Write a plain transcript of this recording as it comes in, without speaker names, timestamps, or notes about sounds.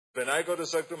When I go to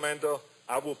Sacramento,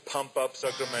 I will pump up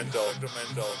Sacramento.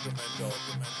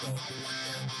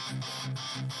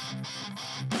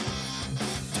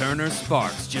 Turner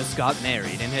Sparks just got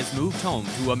married and has moved home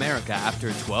to America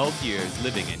after 12 years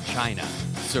living in China.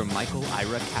 Sir Michael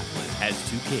Ira Kaplan has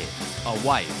 2 kids, a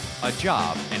wife, a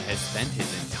job, and has spent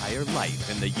his entire life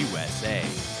in the USA.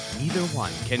 Neither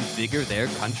one can figure their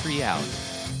country out.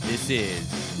 This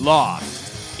is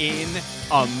Lost in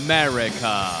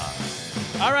America.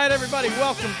 All right, everybody,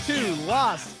 welcome to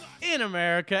Lost in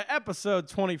America, episode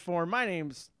 24. My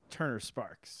name's Turner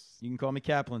Sparks. You can call me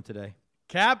Kaplan today.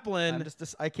 Kaplan.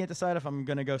 I can't decide if I'm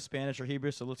going to go Spanish or Hebrew,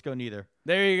 so let's go neither.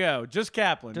 There you go. Just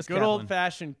Kaplan. Just good Kaplan.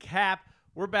 old-fashioned Cap.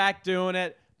 We're back doing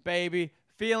it, baby.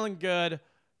 Feeling good.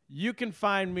 You can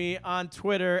find me on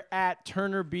Twitter at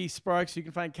Turner B. Sparks. You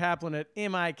can find Kaplan at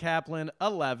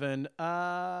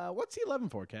MIKaplan11. What's the 11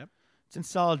 for, Cap? It's in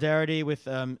solidarity with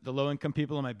the low-income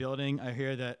people in my building. I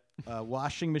hear that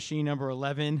washing machine number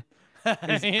 11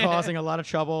 is causing a lot of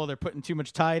trouble. They're putting too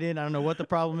much Tide in. I don't know what the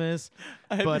problem is,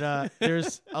 but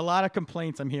there's a lot of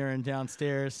complaints I'm hearing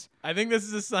downstairs. I think this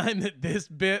is a sign that this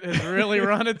bit has really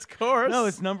run its course. No,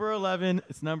 it's number 11.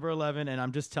 It's number 11, and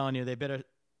I'm just telling you,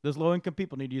 those low-income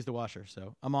people need to use the washer,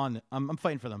 so I'm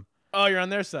fighting for them. Oh, you're on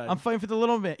their side. I'm fighting for the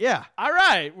little man. Yeah. All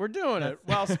right, we're doing it.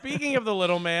 Well, speaking of the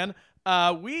little man,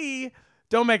 we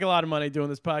don't make a lot of money doing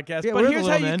this podcast, Yeah, but we're here's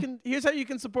the how little you man.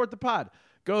 can support the pod.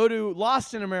 Go to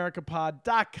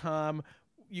lostinamericapod.com.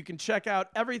 You can check out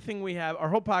everything we have. Our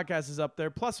whole podcast is up there.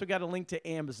 Plus, we got a link to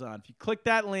Amazon. If you click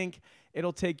that link,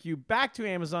 it'll take you back to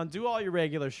Amazon. Do all your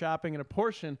regular shopping, and a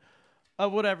portion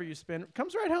of whatever you spend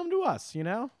comes right home to us. You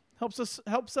know, helps us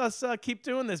keep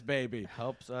doing this, baby.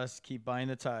 Helps us keep buying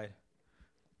the Tide.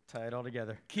 Tie it all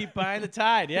together. Keep buying the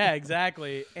Tide. Yeah,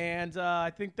 exactly. And I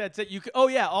think that's it. Oh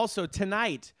yeah. Also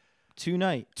tonight,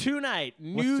 New tonight?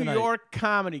 York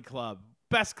Comedy Club,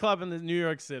 best club in the New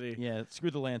York City. Yeah,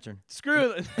 screw the lantern.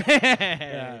 Screw it.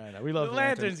 No, we love the the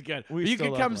lantern's lantern. good. We But you still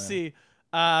can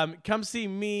love come see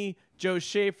me, Joe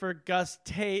Schaefer, Gus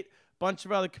Tate, bunch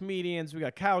of other comedians. We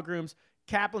got Kyle Grooms.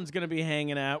 Kaplan's gonna be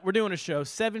hanging out. We're doing a show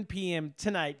 7 p.m.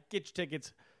 tonight. Get your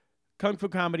tickets.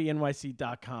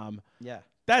 KungFuComedyNYC.com. Yeah.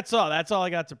 That's all. That's all I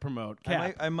got to promote.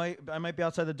 Cap. I might be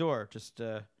outside the door. Just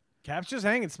Cap's just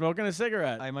hanging, smoking a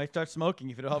cigarette. I might start smoking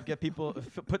if it'll help get people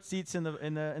put seats in the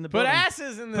Put building.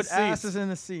 asses in the Put seats. asses in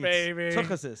the seats, baby.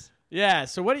 Tuchuses. Yeah.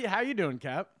 So how you doing,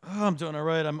 Cap? Oh, I'm doing all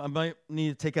right. I might need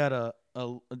to take out a.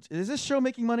 Is this show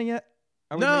making money yet?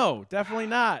 No, definitely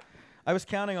not. I was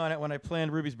counting on it when I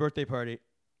planned Ruby's birthday party.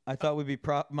 I thought we'd be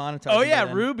monetized. Oh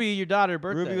yeah, Ruby, your daughter,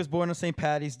 birthday. Ruby was born on St.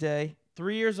 Patty's Day.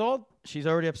 3 years old. She's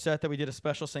already upset that we did a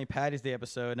special St. Patty's Day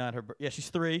episode, not her. Yeah, she's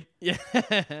 3. Yeah.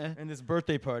 And this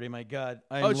birthday party, my God.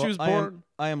 She was born.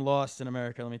 I am lost in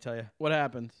America. Let me tell you. What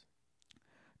happens?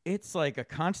 It's like a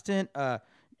constant.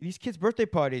 These kids' birthday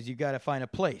parties, you got to find a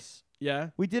place.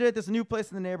 Yeah. We did it at this new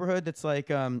place in the neighborhood that's like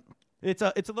it's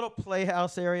a little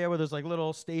playhouse area where there's like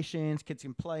little stations kids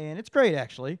can play in. It's great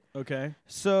actually. Okay.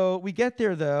 So we get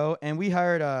there though, and we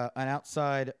hired an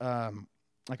outside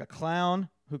like a clown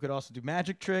who could also do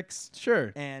magic tricks.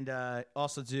 Sure. And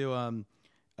also do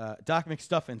Doc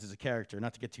McStuffins as a character.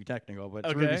 Not to get too technical, but it's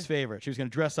Okay. Ruby's favorite. She was going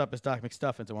to dress up as Doc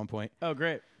McStuffins at one point. Oh,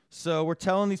 great. So we're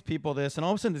telling these people this, and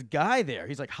all of a sudden this guy there,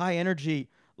 he's like high energy,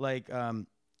 like I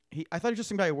thought he was just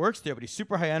some guy who works there, but he's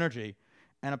super high energy,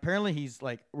 and apparently he's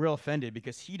like real offended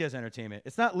because he does entertainment.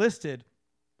 It's not listed.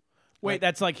 Wait, like,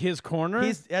 that's like his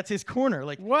corner? that's his corner.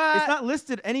 Like What? It's not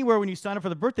listed anywhere when you sign up for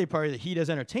the birthday party that he does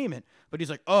entertainment. But he's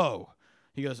like, oh,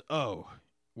 he goes, oh,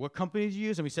 what company do you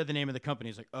use? And we said the name of the company.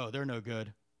 He's like, oh, they're no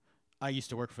good. I used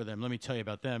to work for them. Let me tell you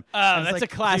about them. Oh, And it's that's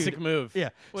like, a classic dude, move. Yeah.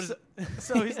 What is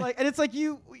So he's like, and it's like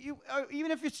you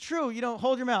even if it's true, you don't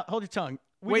hold your mouth, hold your tongue.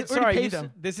 Wait, we already sorry. paid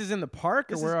them. This is in the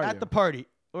park, or This where is are at you? the party,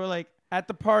 or like At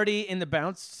the party in the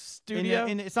bounce studio?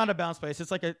 it's not a bounce place.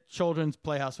 It's like a children's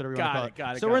playhouse, whatever you want to call it.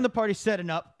 Got it. So we're in the party setting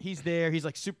up. He's there. He's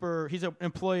like he's an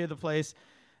employee of the place,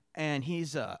 and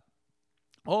he's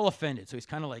all offended. So he's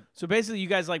kind of like So basically, you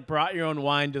guys like brought your own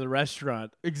wine to the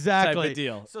restaurant. exactly type of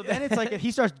deal. So then it's like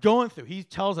he starts going through. He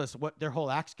tells us what their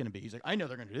whole act's going to be. He's like, I know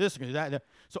they're going to do this, they're going to do that.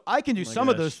 So I can do some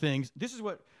of gosh. those things. This is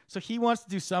what. So he wants to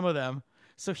do some of them.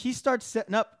 So he starts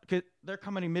setting up because they're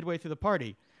coming midway through the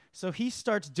party. So he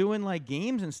starts doing like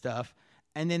games and stuff,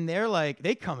 and then they're like,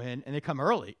 they come in and they come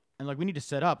early, and like we need to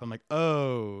set up. I'm like,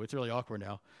 oh, it's really awkward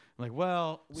now. I'm like,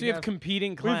 well, So you have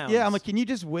competing clowns. yeah, I'm like, can you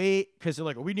just wait? Because they're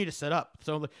like, we need to set up.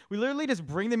 So like, we literally just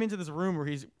bring them into this room where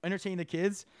he's entertaining the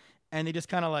kids, and they just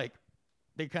kind of like,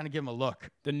 they kind of give him a look.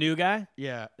 The new guy?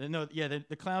 Yeah, no, yeah.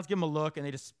 The clowns give him a look, and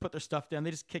they just put their stuff down.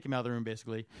 They just kick him out of the room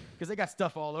basically because they got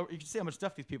stuff all over. You can see how much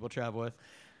stuff these people travel with.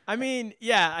 I mean,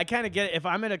 yeah, I kind of get it. If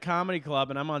I'm in a comedy club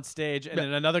and I'm on stage and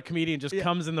then another comedian just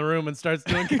comes in the room and starts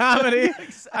doing comedy,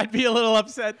 I'd be a little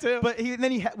upset too. But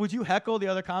would you heckle the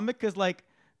other comic? Because like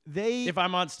if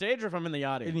I'm on stage or if I'm in the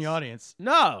audience? In the audience.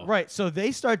 No. Right. So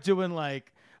they start doing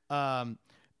like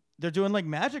they're doing like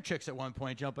magic tricks at one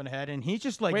point, jumping ahead, and he's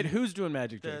just like, wait, who's doing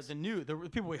magic tricks? The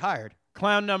people we hired.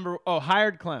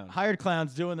 Hired clown. Hired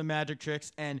clowns doing the magic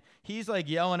tricks, and he's like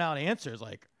yelling out answers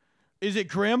like, is it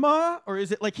grandma or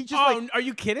is it like he just? Oh, are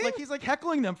you kidding? Like he's like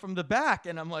heckling them from the back,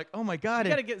 and I'm like, oh my god, you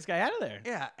gotta get this guy out of there.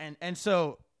 Yeah, and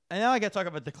now I gotta talk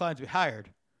about the clowns we hired,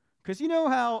 because you know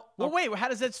how. Well, wait, how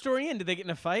does that story end? Did they get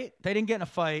in a fight? They didn't get in a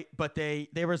fight, but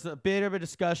there was a bit of a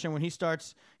discussion when he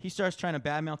starts trying to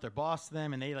badmouth their boss to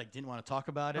them, and they like didn't want to talk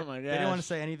about it. Oh my gosh. They didn't want to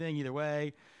say anything either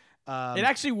way. It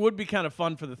actually would be kind of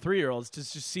fun for the 3-year-olds to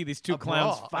just see these two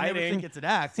clowns fighting. I never think it's an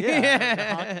act.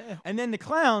 Yeah. And then the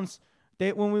clowns,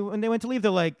 when they went to leave,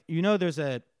 they're like, there's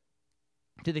a.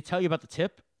 Did they tell you about the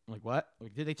tip? I'm like, what?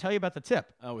 Like, did they tell you about the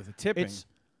tip? Oh, with the tipping. It's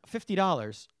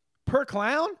 $50 per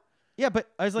clown. Yeah, but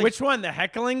I was like, which one? The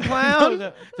heckling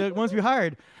clown? the ones we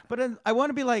hired. But then I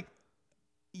want to be like,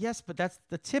 yes, but that's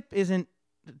the tip isn't.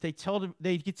 They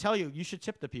could tell you should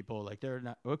tip the people. Like they're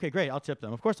not okay. Great, I'll tip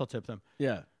them. Of course, I'll tip them.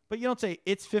 Yeah. But you don't say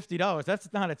it's $50.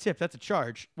 That's not a tip. That's a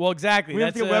charge. Well, exactly. We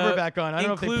have to get Weber back on. I don't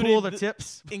know if they pool the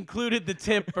tips. Included the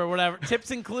tip or whatever.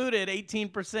 Tips included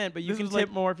 18%, but you can tip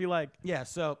more if you like. Yeah.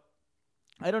 So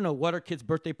I don't know what are kids'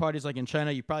 birthday parties like in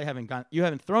China. You probably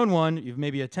haven't thrown one. You've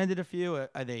maybe attended a few.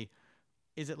 Are they?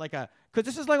 Is it like because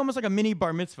this is like almost like a mini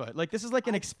bar mitzvah. Like this is like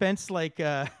an expense like.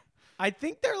 I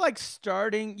think they're like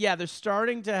starting. Yeah, they're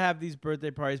starting to have these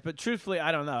birthday parties. But truthfully,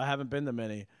 I don't know. I haven't been to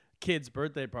many kids'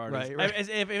 birthday parties. Right. If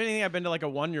anything, I've been to like a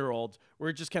 1-year-old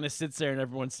where it just kind of sits there and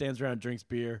everyone stands around, drinks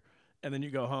beer, and then you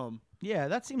go home. Yeah,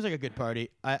 that seems like a good party.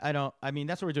 I mean,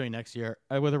 that's what we're doing next year,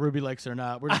 whether Ruby likes it or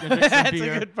not. We're just gonna drink some beer.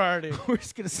 That's a good party. We're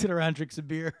just gonna sit around, drink some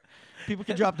beer. People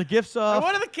can drop the gifts off.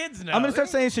 What do the kids know? I'm gonna start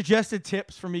saying suggested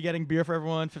tips for me getting beer for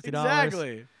everyone, $50.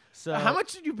 Exactly. So how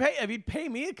much did you pay? If you'd pay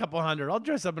me a couple $100, I'll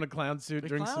dress up in a clown suit,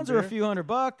 drink some beer. Clowns are a few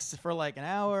 $100 for like an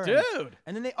hour, dude.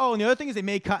 And then and the other thing is they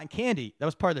made cotton candy. That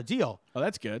was part of the deal. Oh,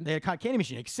 that's good. They had a cotton candy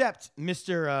machine, except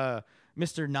the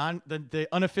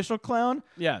unofficial clown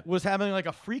was having like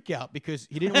a freak out because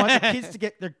he didn't want the kids to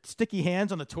get their sticky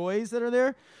hands on the toys that are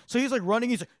there. So he's like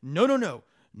running. He's like, no.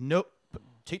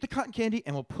 Take the cotton candy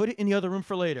and we'll put it in the other room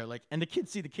for later. Like, and the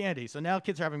kids see the candy. So now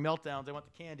kids are having meltdowns. They want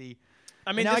the candy.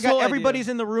 I mean, now I got everybody's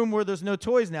in the room where there's no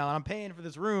toys now, and I'm paying for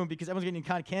this room because everyone's getting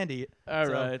cotton candy. All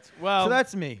right. Well, so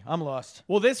that's me. I'm lost.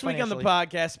 Well, this week on the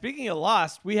podcast, speaking of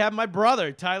lost, we have my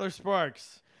brother, Tyler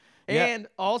Sparks. Yeah. And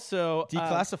also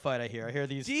declassified. I hear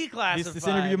these declassified. This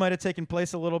interview might have taken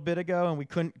place a little bit ago, and we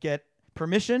couldn't get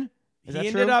permission. Is that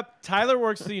ended true? up. Tyler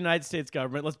works for the United States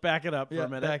government. Let's back it up for a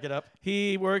minute. Back it up.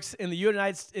 He works in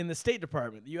the State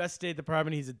Department, the U.S. State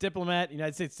Department. He's a diplomat,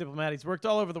 United States diplomat. He's worked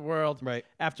all over the world. Right.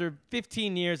 After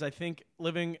 15 years, I think,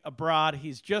 living abroad,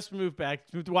 he's just moved back.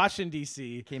 Moved to Washington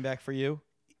D.C. Came back for you.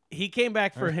 He came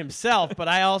back for himself, but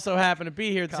I also happen to be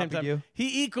here at the same time. You.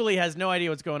 He equally has no idea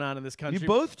what's going on in this country. You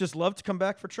both just love to come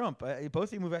back for Trump. Both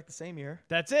of you moved back the same year.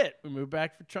 That's it. We moved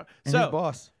back for Trump. And his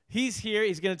boss. He's here.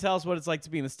 He's going to tell us what it's like to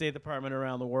be in the State Department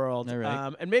around the world. All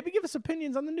right. And maybe give us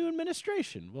opinions on the new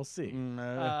administration. We'll see.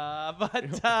 Redacted.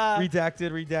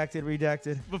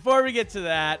 Before we get to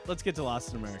that, let's get to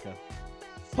Lost in America.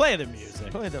 Play the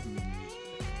music.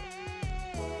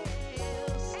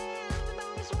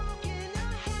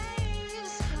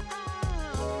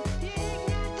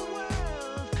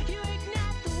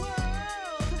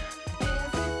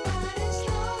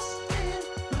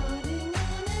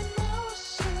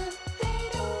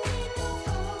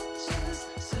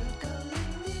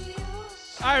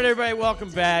 All right, everybody, welcome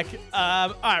back.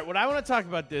 All right, what I want to talk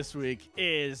about this week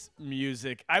is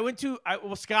music. I went to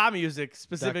ska music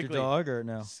specifically. Dr. Dog or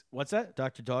no? What's that?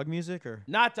 Dr. Dog music or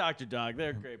not Dr. Dog? They're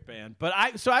a great band. But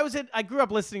I grew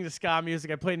up listening to ska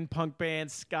music. I played in punk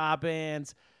bands, ska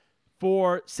bands.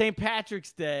 For St.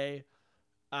 Patrick's Day,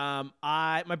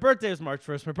 my birthday was March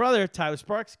 1st. My brother Tyler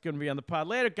Sparks, going to be on the pod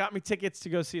later, got me tickets to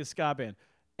go see a ska band.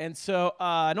 And so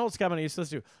an old ska band I used to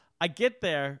listen to. I get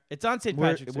there. It's on St.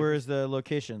 Patrick's Day. Where is the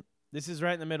location? This is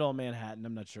right in the middle of Manhattan.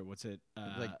 I'm not sure. What's it?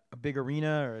 Like a big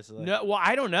arena or is it like... No, well,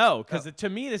 I don't know because to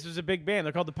me this was a big band.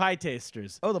 They're called the Pie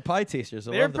Tasters. Oh, the Pie Tasters.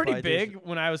 They're pretty big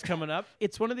when I was coming up.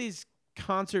 It's one of these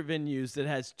concert venues that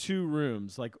has 2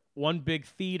 rooms, like one big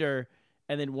theater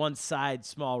and then one side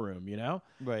small room, you know?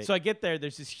 Right. So I get there.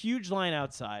 There's this huge line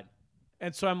outside.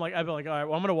 And so I've been like, all right,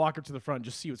 well, I'm going to walk up to the front and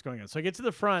just see what's going on. So I get to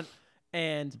the front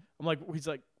and I'm like, he's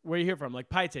like, where are you here from? I'm like,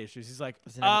 Pie Tasters. He's like,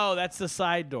 oh, that's the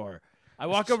side door. I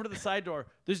walk over to the side door.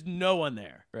 There's no one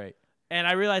there. Right. And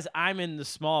I realize I'm in the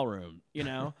small room, you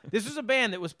know? This was a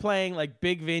band that was playing like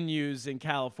big venues in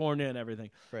California and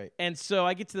everything. Right. And so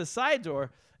I get to the side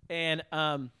door and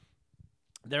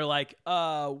they're like,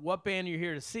 what band are you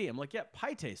here to see? I'm like, yeah,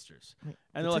 Pie Tasters.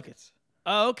 And they're like,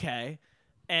 oh, okay.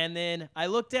 And then I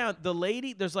look down. The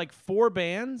lady, there's like 4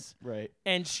 bands. Right.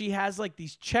 And she has like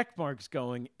these check marks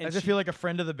going. And Does it feel like a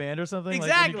friend of the band or something?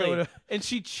 Exactly. Like when you go And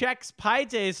she checks Pie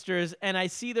Tasters, and I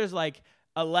see there's like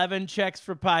 11 checks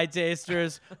for Pie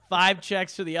Tasters, 5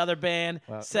 checks for the other band.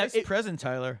 Wow. Nice present,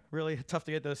 Tyler. Really tough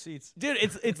to get those seats. Dude,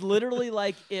 it's literally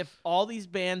like if all these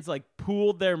bands like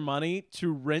pooled their money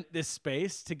to rent this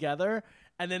space together,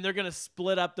 and then they're gonna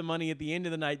split up the money at the end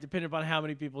of the night, depending upon how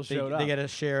many people showed up. They get a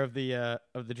share of the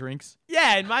drinks.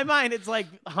 Yeah, in my mind, it's like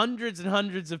hundreds and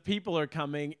hundreds of people are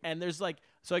coming, and there's like,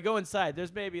 so I go inside.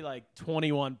 There's maybe like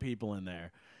 21 people in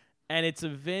there. And it's a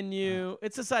venue.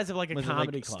 It's the size of like a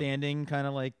comedy club. Standing kind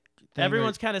of like thing.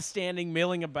 Everyone's kind of standing,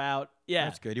 milling about. Yeah.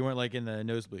 That's good. You weren't like in the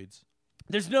nosebleeds.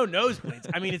 There's no nosebleeds.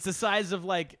 I mean, it's the size of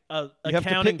like a you have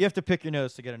counting. you have to pick your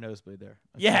nose to get a nosebleed there.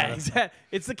 Yeah, exactly.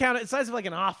 It's the size of like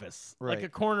an office, right. like a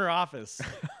corner office.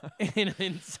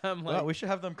 in some like. Well, we should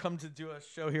have them come to do a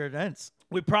show here at Ents.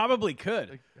 We probably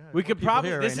could. We could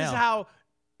probably. This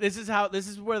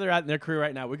is where they're at in their career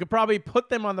right now. We could probably put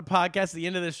them on the podcast at the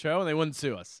end of this show, and they wouldn't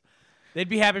sue us. They'd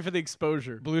be happy for the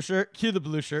exposure. Blue shirt. Cue the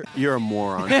blue shirt. You're a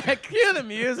moron. Cue the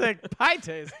music. Pie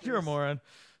Taste. You're a moron.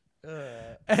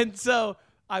 And so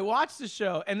I watched the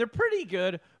show, and they're pretty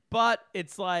good, but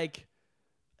it's like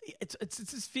it's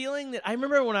this feeling that I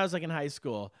remember when I was like in high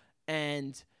school,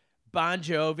 and Bon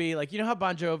Jovi, like, you know how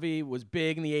Bon Jovi was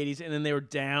big in the 80s, and then they were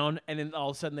down, and then all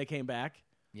of a sudden they came back?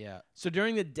 Yeah. So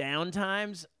during the down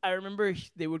times, I remember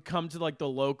they would come to like the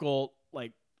local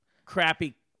like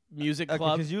crappy music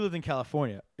club. Because you lived in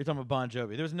California. You're talking about Bon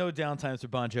Jovi. There was no downtimes for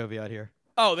Bon Jovi out here.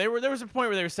 Oh, there was a point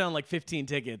where they were selling like 15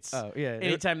 tickets. Oh, yeah.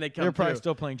 Anytime they come They're probably through.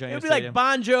 still playing Giant It would be Stadium. like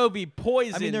Bon Jovi,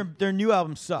 Poison. I mean, their new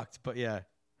album sucked, but yeah.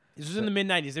 This was in the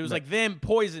mid-90s. It was like them,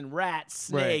 Poison, Rat,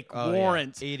 Snake, Right. Oh,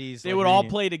 Warrant. Yeah. 80s. They would all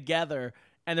play together,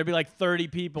 and there'd be like 30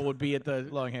 people would be at the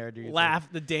long hair dudes.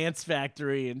 the Dance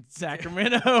Factory in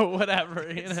Sacramento,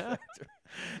 whatever, you know?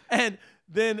 And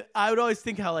then I would always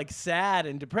think how like sad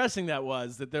and depressing that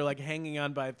was, that they're like hanging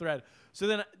on by a thread. So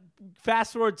then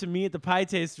fast forward to me at the Pie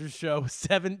Tasters show with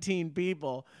 17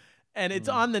 people, and it's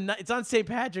it's on St.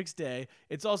 Patrick's Day.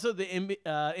 It's also the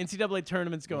NCAA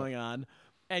tournament's going on,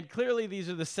 and clearly these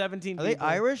are the 17 Are people. they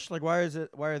Irish? Like, why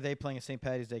are they playing a St.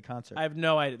 Patty's Day concert? I have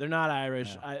no idea. They're not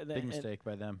Irish. No, big mistake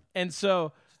by them. And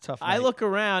so It's a tough I night. look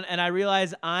around and I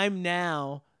realize I'm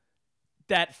now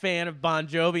that fan of Bon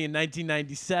Jovi in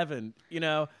 1997. You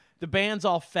know, the band's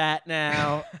all fat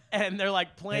now, and they're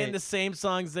like playing the same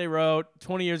songs they wrote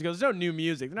 20 years ago. There's no new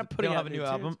music. They're not They putting don't out have a new tunes.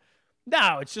 album?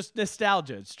 No, it's just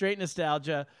nostalgia. It's straight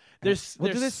nostalgia. There's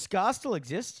Well, does this ska still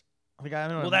exist? Like, I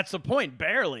don't know. well, that's the point.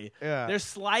 Barely. Yeah. They're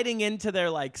sliding into their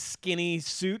like skinny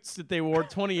suits that they wore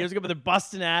 20 years ago, but they're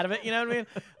busting out of it. You know what I mean?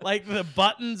 Like the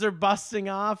buttons are busting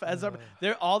off as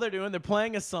they're doing. They're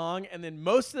playing a song, and then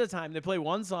most of the time they play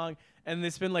one song, and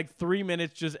they spend like 3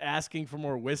 minutes just asking for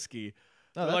more whiskey.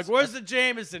 No, They're like, "Where's the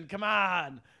Jameson? Come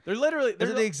on!" They're literally.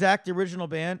 Is it the exact original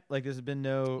band? Like, there's been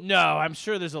no. No, I'm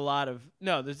sure there's a lot of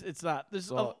It's not. There's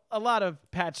a lot of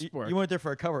patchwork. You weren't there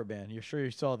for a cover band. You're sure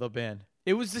you saw the band.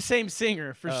 It was the same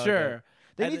singer for Oh, sure. okay.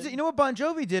 They And need to, you know what Bon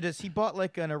Jovi did is he bought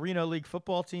like an Arena League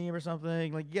football team or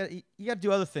something. Like you got to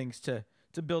do other things to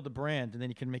build the brand, and then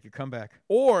you can make your comeback.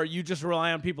 Or you just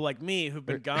rely on people like me who've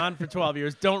been gone for 12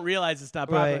 years, don't realize it's not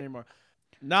popular Right. anymore.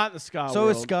 Not in the ska So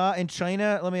world. is ska in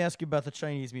China? Let me ask you about the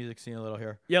Chinese music scene a little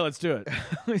here. Yeah, let's do it.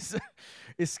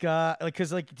 Is ska like?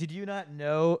 Because like, did you not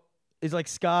know? Is like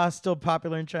ska still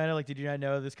popular in China? Like, did you not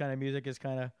know this kind of music is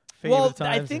kind of fading Well, with the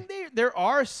times? I think there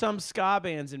are some ska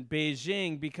bands in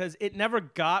Beijing because it never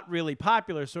got really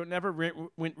popular, so it never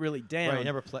went really down.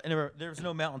 right. There was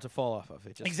no mountain to fall off of.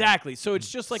 It just Exactly. So it's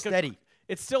just like steady.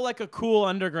 It's still like a cool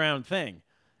underground thing.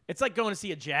 It's like going to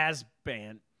see a jazz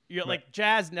band. You're like,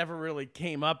 jazz never really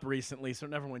came up recently, so it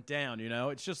never went down, you know?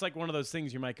 It's just like one of those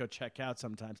things you might go check out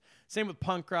sometimes. Same with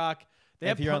punk rock.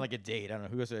 If you're on like a date, I don't know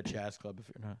who goes to a jazz club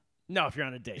if you're not. No, if you're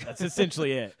on a date. That's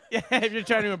essentially it. Yeah, if you're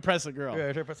trying to impress a girl. Yeah,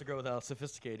 try to impress a girl with how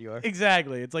sophisticated you are.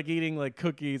 Exactly. It's like eating like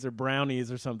cookies or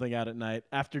brownies or something out at night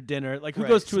after dinner. Like who Right.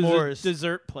 goes to S'mores. a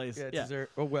dessert place? Yeah,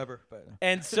 dessert or Weber. But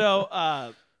And so,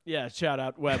 yeah, shout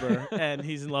out Weber, and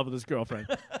he's in love with his girlfriend.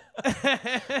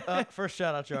 first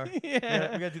shout out jar.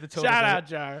 Yeah. We gotta do the total. Shout vote. out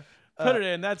jar. Put it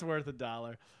in. That's worth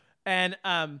 $1. And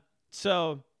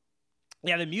so,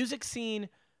 yeah, the music scene,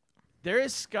 there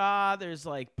is ska, there's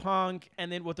like punk,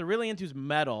 and then what they're really into is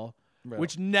metal.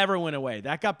 which never went away.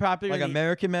 That got popular. Like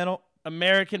American metal,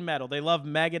 American metal. They love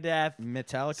Megadeth,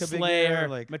 Metallica, Slayer.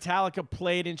 Like Metallica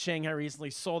played in Shanghai recently,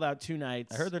 sold out 2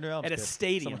 nights. I heard their new album's at a good.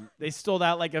 stadium. They sold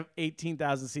out like a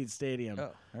 18,000 seat stadium.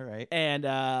 Oh, all right. And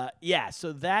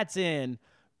so that's in.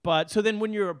 But so then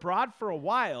when you're abroad for a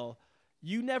while,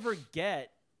 you never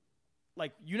get.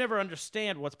 Like, you never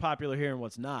understand what's popular here and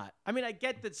what's not. I mean, I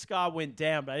get that ska went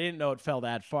down, but I didn't know it fell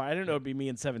that far. I didn't know it'd be me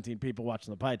and 17 people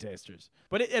watching the Pie Tasters.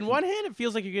 But on one hand, it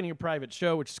feels like you're getting a private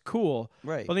show, which is cool.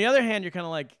 Right. But on the other hand, you're kind of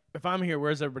like, if I'm here,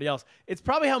 where's everybody else? It's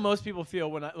probably how most people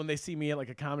feel when they see me at, like,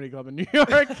 a comedy club in New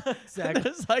York. Exactly.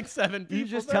 There's, like, 7 people You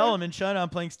just there. tell them in China I'm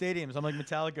playing stadiums. I'm like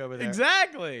Metallica over there.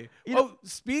 Exactly.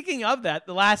 Speaking of that,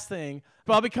 the last thing,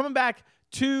 but I'll be coming back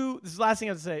to, this is the last thing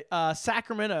I have to say,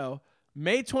 Sacramento,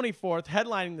 May 24th,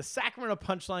 headlining the Sacramento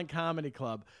Punchline Comedy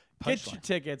Club. Get your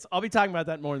tickets. I'll be talking about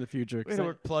that more in the future. Way to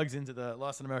work plugs into the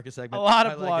Lost in America segment. A lot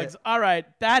of I like plugs. it. All right,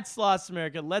 that's Lost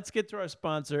America. Let's get to our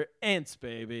sponsor, Ints,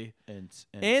 baby.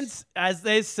 Ints, as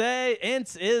they say,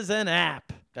 Ints is an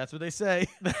app. That's what they say.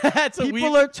 That's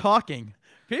People are talking.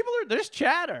 There's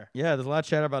chatter. Yeah, there's a lot of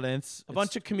chatter about Ints. A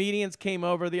bunch of comedians came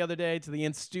over the other day to the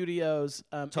Ints studios.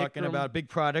 Talking Ikram. about big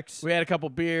products. We had a couple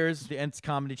beers. The Ints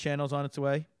comedy channel's on its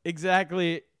way.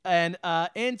 Exactly. And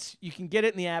Ints, you can get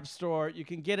it in the App Store. You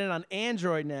can get it on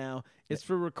Android now. It's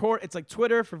for record. It's like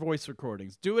Twitter for voice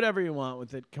recordings. Do whatever you want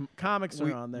with it. Comics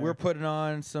are on there. We're putting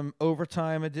on some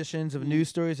overtime editions of news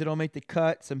stories that don't make the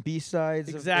cut, some B-sides.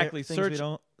 Exactly. Of things we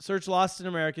don't. Search Lost in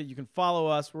America. You can follow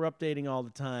us. We're updating all the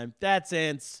time. That's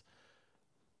Ints.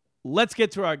 Let's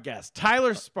get to our guest,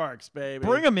 Tyler Sparks, baby.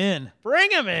 Bring him in.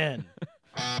 Bring him in.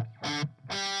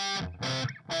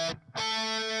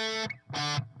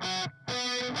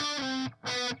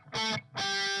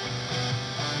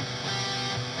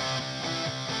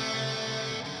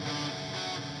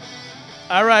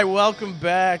 All right, welcome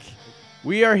back.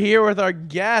 We are here with our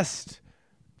guest.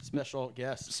 Special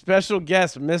guest,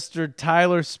 Mr.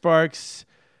 Tyler Sparks.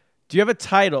 Do you have a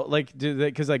title?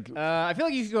 Because I feel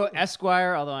like you could go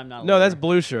Esquire, although I'm not. No, that's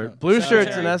Blue Shirt. Blue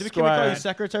Shirt's an Can we call Esquire. you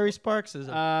Secretary Sparks? Is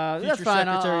that's future fine.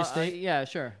 Secretary of State? Yeah,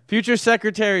 sure. Future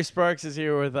Secretary Sparks is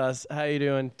here with us. How you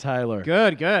doing, Tyler?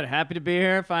 Good. Happy to be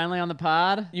here. Finally on the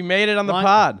pod. You made it on the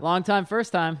pod. Long time,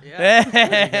 first time. Yeah.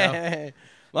 Hey.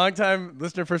 Long time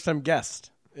listener, first time guest.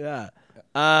 Yeah.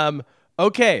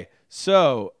 Okay.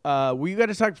 So we got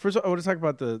to talk. First, I want to talk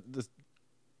about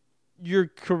your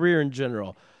career in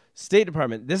general. State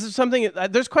Department. This is something.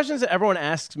 There's questions that everyone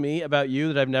asks me about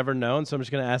you that I've never known, so I'm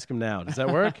just going to ask them now. Does that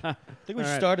work? I think we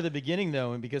should start at the beginning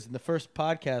though, and because in the first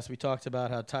podcast we talked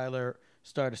about how Tyler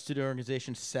started a student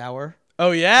organization, Sour.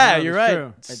 Oh yeah, Oh, you're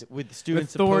that's right. true. With the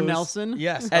students Thor opposed- Nelson?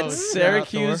 Yes. At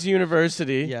Syracuse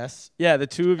University. Yes. Yeah, the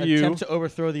two of you. Attempt to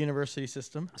overthrow the university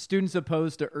system. Students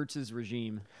opposed to Ertz's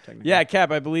regime. Technically. Yeah,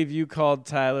 Cap. I believe you called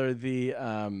Tyler the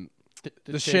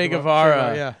Che Che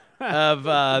Guevara yeah. of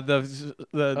the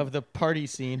Of the party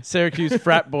scene. Syracuse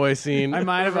frat boy scene. I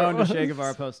might have owned a Che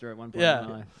Guevara poster at one point. Yeah. In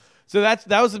my life. So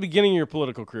that was the beginning of your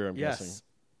political career, I'm guessing. Yes.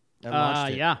 I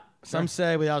launched it. Yeah. Some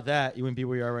say without that you wouldn't be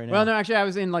where you are right now. Well, no, actually, I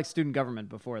was in like student government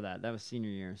before that. That was senior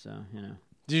year, so you know.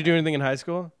 Did you do anything in high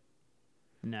school?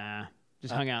 Nah,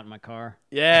 just hung out in my car.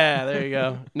 Yeah, there you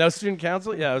go. No student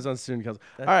council? Yeah, I was on student council.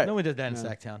 All right. No one did that in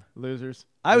Sacktown. Losers.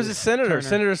 I was a senator. Turner.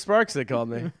 Senator Sparks, they called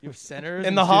me. You have senators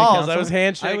In the and student halls. council? I was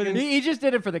handshaking. He just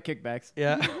did it for the kickbacks.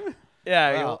 Yeah.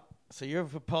 Yeah. Wow. So you're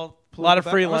a lot of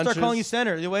free I'm gonna start lunches. calling you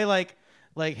senator. The way like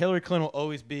Hillary Clinton will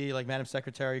always be like Madam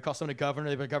Secretary. You call someone a governor.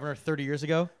 They've been a governor 30 years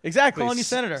ago. Exactly. Calling you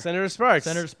senator. Senator Sparks.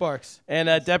 Senator Sparks. And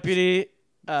deputy.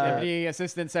 Deputy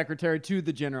assistant secretary to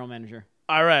the general manager.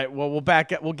 All right. Well, we'll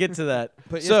back up. We'll get to that.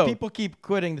 But so if people keep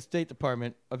quitting the State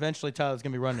Department, eventually Tyler's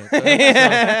gonna be running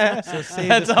it. So save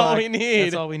That's this all pod- we need.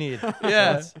 That's all we need.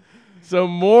 Yes. So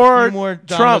more More Trump.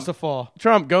 dominoes to fall.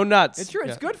 Trump, go nuts. It's true.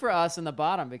 It's Yeah. good for us in the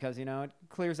bottom because you know it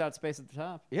clears out space at the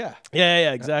top. Yeah.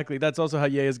 Yeah, exactly. That's also how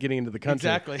Ye is getting into the country.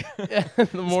 Exactly.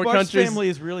 The more Sparks countries, family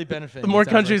is really benefiting. the more it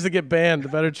sounds countries like. that get banned, the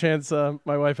better chance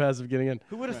my wife has of getting in.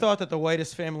 Who would have thought that the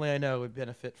whitest family I know would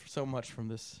benefit so much from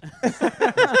this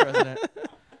president?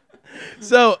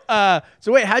 So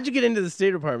wait, how'd you get into the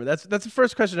State Department? That's the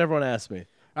first question everyone asks me.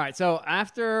 All right. So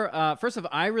after, first of all,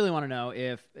 I really want to know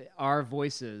if our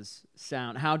voices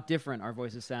sound, how different our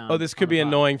voices sound. Oh, this could on be the pod.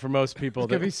 annoying for most people.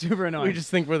 This could be super annoying. We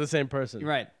just think we're the same person.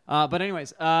 Right. But anyways,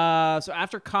 so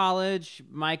after college,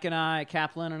 Mike and I,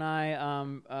 Kaplan and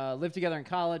I, lived together in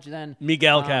college. Then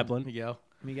Miguel Kaplan.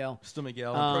 Miguel. Still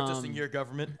Miguel. Um, protesting your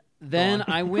government. Then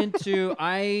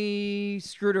I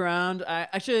screwed around. I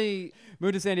actually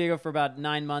moved to San Diego for about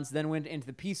 9 months, then went into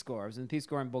the Peace Corps. I was in the Peace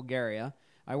Corps in Bulgaria.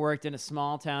 I worked in a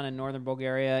small town in northern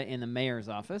Bulgaria in the mayor's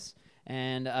office.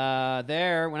 And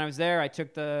when I was there, I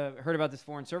heard about this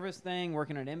foreign service thing,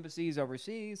 working at embassies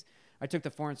overseas. I took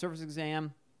the foreign service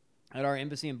exam at our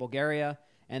embassy in Bulgaria.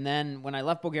 And then when I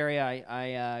left Bulgaria,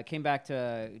 I came back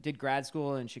did grad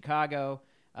school in Chicago,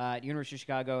 at University of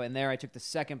Chicago, and there I took the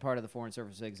second part of the Foreign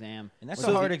Service exam. And that's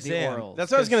a hard exam. orals.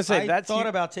 That's what I was going to say. I thought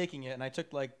about taking it, and I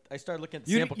started looking at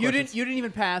the sample You questions. didn't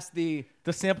even pass the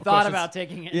sample thought questions. about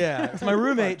taking it. Yeah, it's my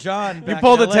roommate John. He back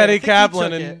pulled in a LA, Teddy I think he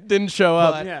Kaplan took and it, didn't show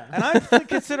up. but- Yeah. And I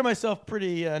consider myself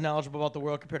pretty knowledgeable about the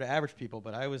world compared to average people,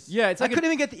 but I was. Yeah, it's like I couldn't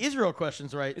even get the Israel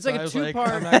questions right. It's so like I a was two-part.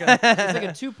 I'm not gonna- It's like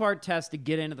a two-part test to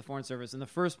get into the Foreign Service, and the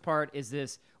first part is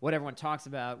this what everyone talks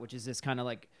about, which is this kind of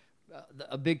like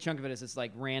a big chunk of it is this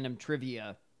like random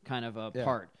trivia kind of a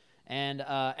part, and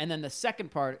then the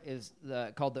second part is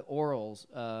called the orals,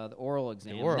 the oral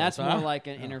exam. orals, And that's huh? more like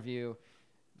an interview,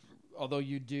 although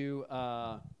you do.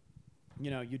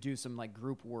 You do some like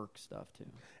group work stuff too.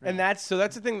 And that's the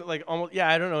thing that like almost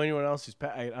I don't know anyone else who's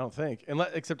I don't think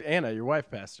except Anna, your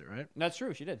wife passed it, right? That's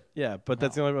true. She did. Yeah, but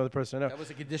that's the only other person I know. That was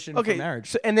a condition Okay, for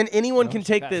marriage. so, and then anyone can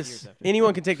take passed years this. after.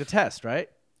 Anyone can take the test, right?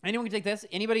 Anyone can take this.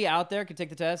 Anybody out there can take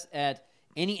the test at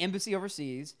any embassy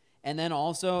overseas, and then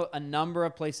also a number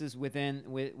of places within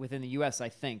the U.S. I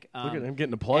think. Look at him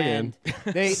getting a plug in.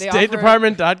 They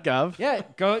StateDepartment.gov. Yeah,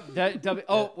 go.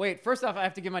 Oh, wait. First off, I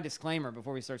have to give my disclaimer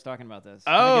before we start talking about this. Oh,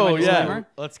 Can I give my yeah. disclaimer?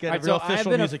 Let's get All right, a real so I have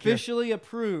official been music here. officially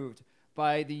approved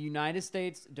by the United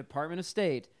States Department of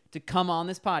State to come on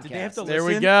this podcast. they have to There we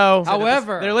Listen. go.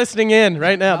 However, they're listening in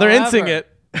right now. They're insing However, it.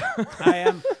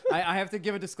 I have to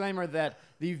give a disclaimer that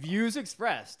the views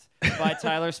expressed by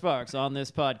Tyler Sparks on this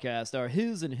podcast are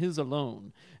his and his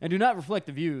alone, and do not reflect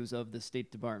the views of the State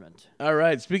Department. All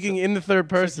right, speaking in the third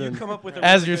person You come up with a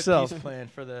as really good yourself. peace plan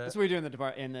for the. That's what we do in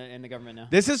the government now.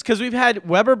 This is because we've had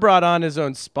Weber brought on his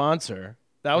own sponsor.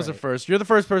 That was the first. You're the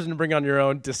first person to bring on your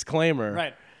own disclaimer.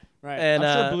 Right. And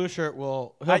I'm sure Blue Shirt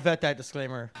will vet that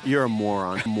disclaimer. You're a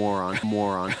moron.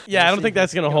 yeah, I don't think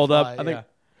that's gonna hold up. fly, I think yeah.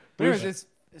 But anyways,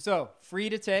 it's free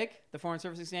to take the Foreign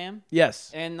Service exam.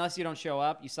 yes. Unless you don't show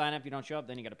up, you sign up. You don't show up,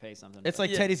 then you got to pay something. It's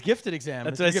like Teddy's gifted exam.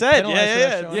 That's You what I get said. penalized for not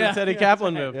Yeah. showing It's up. a Teddy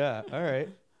Kaplan move. Yeah. All right.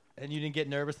 And you didn't get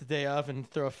nervous the day of and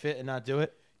throw a fit and not do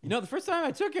it. the first time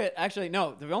I took it, actually,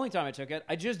 no, the only time I took it,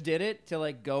 I just did it to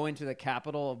like go into the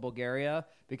capital of Bulgaria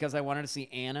because I wanted to see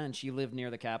Anna, and she lived near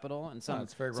the capital, and some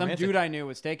it's very some romantic. dude I knew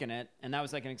was taking it, and that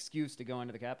was like an excuse to go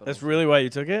into the capital. That's really why you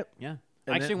took it. Yeah.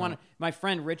 And I actually then- wanted my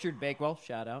friend Richard Bakewell,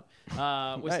 shout out,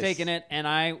 was Nice. taking it, and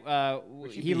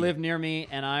he lived near me,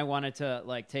 and I wanted to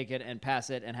like take it and pass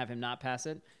it and have him not pass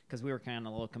it because we were kind of a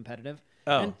little competitive.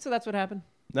 Oh. And so that's what happened.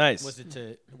 Nice. Was it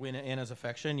to win Anna's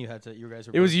affection? You guys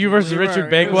were. It was you versus We were- Richard it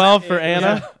Bakewell was- for it-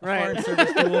 Anna. Right. Foreign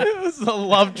service duel. It was a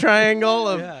love triangle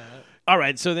of. Yeah. All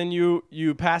right, so then you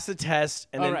passed the test,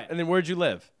 and All then right. and then where'd you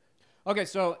live? Okay,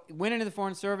 so went into the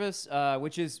Foreign Service,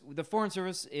 which is the Foreign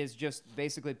Service is just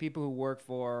basically people who work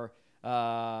for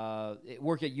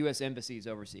work at U.S. embassies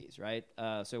overseas, right?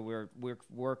 So we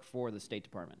work for the State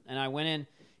Department, and I went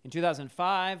in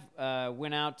 2005.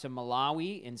 Went out to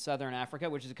Malawi in southern Africa,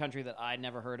 which is a country that I'd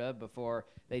never heard of before.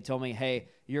 They told me, "Hey,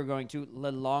 you're going to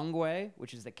Lilongwe,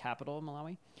 which is the capital of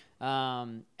Malawi,"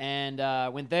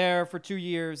 and went there for 2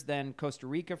 years, then Costa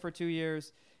Rica for 2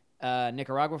 years.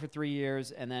 Nicaragua for 3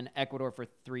 years, and then Ecuador for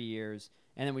 3 years,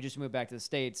 and then we just moved back to the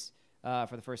States for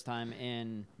the first time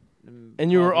in.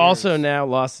 And you 12 were also years. now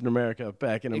lost in America,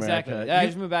 back in Exactly. America. I You-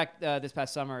 just moved back this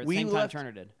past summer, We same time left-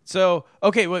 Turner did. So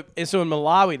okay, so in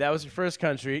Malawi, that was your first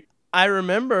country. I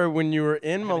remember when you were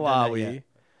in done that Malawi.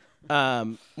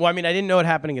 Well, I mean, I didn't know it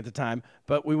happening at the time,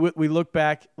 but we look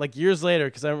back like years later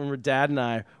because I remember Dad and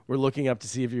I were looking up to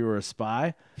see if you were a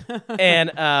spy, and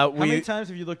How many times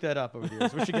have you looked that up over the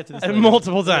years? We should get to this. later.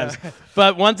 multiple times.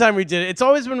 But one time we did it. It's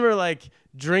always when we're like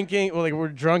drinking, well, like we're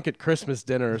drunk at Christmas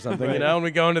dinner or something, you know, and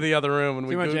we go into the other room and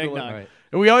we Too much Google it, eggnog. Right.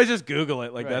 and we always just Google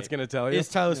it, like Right. that's gonna tell you. Is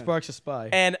Tyler Sparks a spy?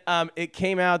 And it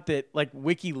came out that like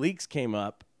WikiLeaks came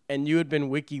up, and you had been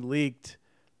WikiLeaked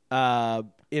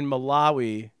in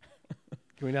Malawi.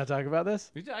 Can we not talk about this?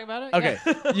 We talk about it? Okay,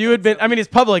 Yeah. you had been. I mean, it's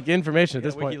public information at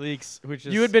this point. WikiLeaks, which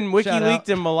is You had been shout WikiLeaked out.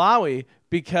 in Malawi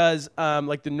because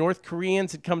like the North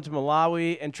Koreans had come to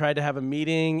Malawi and tried to have a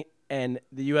meeting, and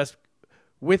the U.S.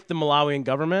 with the Malawian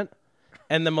government,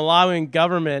 and the Malawian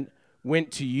government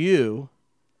went to you,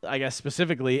 I guess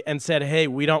specifically, and said, "Hey,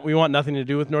 we want nothing to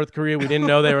do with North Korea. We didn't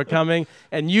know they were coming."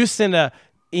 And you sent a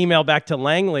email back to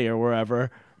Langley or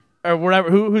wherever,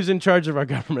 who's in charge of our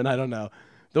government. I don't know.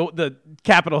 The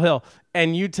Capitol Hill,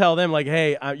 and you tell them like,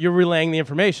 hey, you're relaying the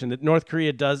information that North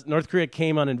Korea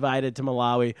came uninvited to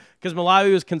Malawi because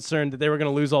Malawi was concerned that they were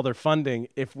going to lose all their funding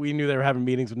if we knew they were having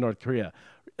meetings with North Korea.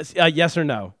 Yes or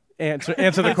no?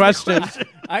 answer the question.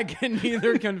 I can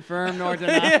neither confirm nor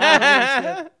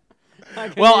deny.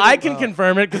 Well, I can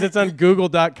confirm it because it's on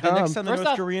Google.com. The next time the First North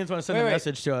off- Koreans want to send a wait.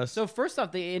 message to us. So first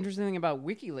off, the interesting thing about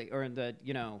WikiLeaks, or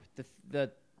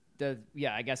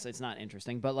I guess it's not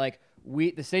interesting, but like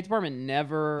the State Department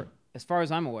never, as far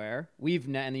as I'm aware,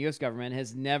 and the U.S. government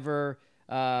has never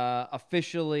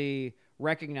officially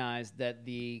recognized that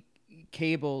the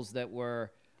cables that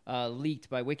were leaked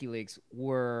by WikiLeaks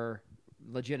were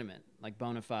legitimate, like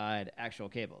bona fide actual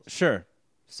cables. Sure.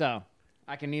 So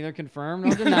I can neither confirm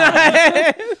nor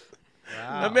deny.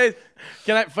 Wow. Amazing.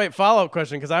 Can I follow-up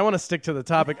question? Because I want to stick to the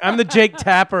topic. I'm the Jake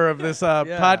Tapper of this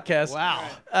podcast.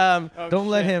 Wow. Don't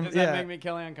let him. Does that make me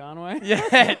Kellyanne Conway?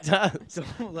 Yeah, it does.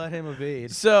 Don't let him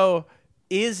evade. So,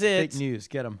 is it Fake news.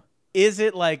 Get him. is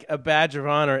it like a badge of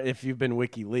honor if you've been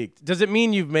WikiLeaked? Does it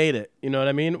mean you've made it? You know what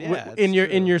I mean? Yeah, In it's your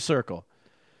true. circle,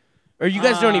 or you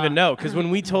guys don't even know? Because when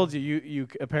we told you, you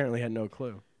apparently had no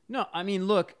clue. No, I mean,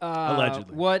 look.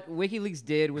 Allegedly. What WikiLeaks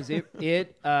did was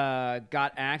it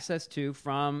got access to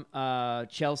from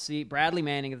Bradley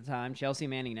Manning at the time, Chelsea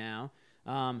Manning now,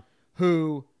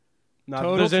 who Not if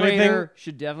total there's traitor, anything.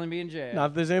 should definitely be in jail. Not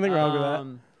if there's anything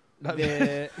wrong with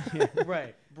that.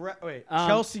 Right.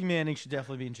 Chelsea Manning should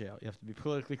definitely be in jail. You have to be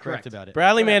politically correct Correct. about it.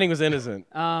 Bradley Manning was innocent.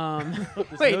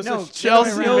 Wait, no,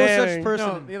 Chelsea no Manning. such person.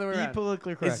 No, the other way be around.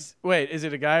 politically correct. Is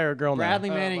it a guy or a girl Bradley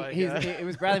now? Manning. my It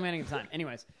was Bradley Manning at the time.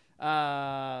 Anyways,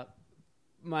 my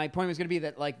point was going to be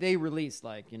that like they released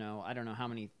I don't know how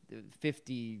many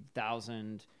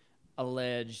 50,000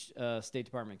 alleged State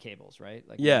Department cables, right?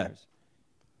 Like Yeah. letters.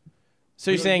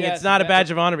 So you're saying Yes, it's not a that-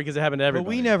 badge of honor because it happened to But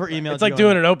everybody. we never emailed. It's like you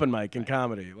doing on an open mic in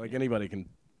comedy. Like anybody can.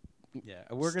 that. Yeah,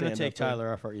 we're gonna stand take up there.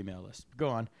 Tyler off our email list. Go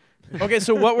on. Okay,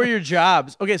 so what were your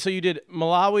jobs? Okay, so you did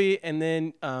Malawi, and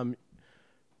then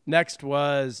next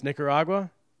was Nicaragua,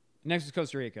 Next was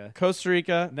Costa Rica, Costa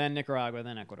Rica, then Nicaragua,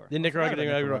 then Ecuador. then Nicaragua, then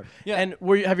Ecuador. Nicaragua. Yeah.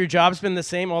 And have your jobs been the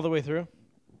same all the way through?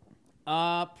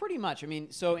 Pretty much. I mean,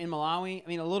 so in Malawi,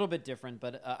 a little bit different,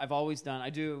 but I've always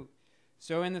done.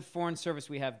 So in the Foreign Service,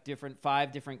 we have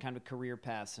 5 different kind of career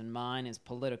paths, and mine is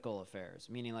political affairs,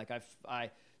 meaning like I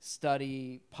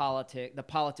study the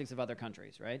politics of other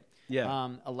countries, right? Yeah.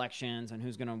 Elections and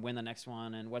who's going to win the next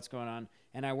one and what's going on,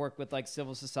 and I work with like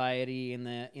civil society in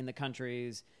the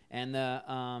countries, and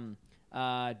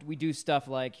we do stuff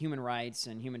like human rights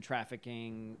and human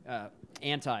trafficking,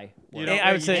 anti.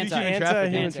 I would say human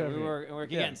anti-human Anti, trafficking. we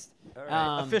work Yeah. against.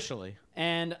 Officially.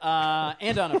 And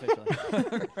unofficially.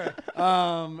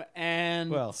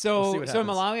 And Well, so we'll see what in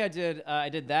happens. Malawi, I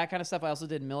did that kind of stuff. I also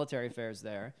did military affairs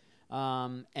there.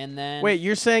 And then Wait,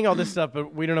 you're saying all this stuff,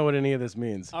 but we don't know what any of this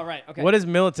means. all right, okay. What is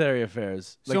military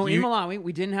affairs? So Like in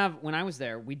Malawi, when I was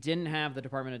there, we didn't have the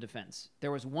Department of Defense.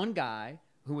 There was one guy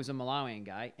who was a Malawian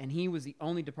guy, and he was the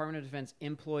only Department of Defense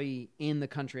employee in the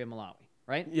country of Malawi,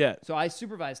 right? Yeah. So I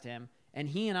supervised him, and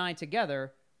he and I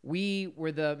together, we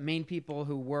were the main people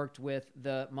who worked with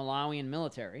the Malawian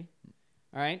military,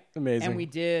 all right? Amazing. And we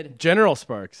did... General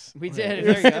Sparks. We did.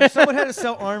 There you go. Someone had to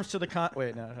sell arms to the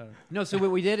Wait, no. No, so what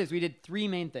we did is we did 3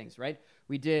 main things, right?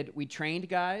 We trained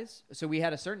guys. So we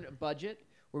had a certain budget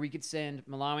where we could send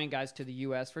Malawian guys to the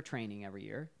U.S. for training every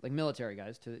year, like military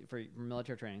guys for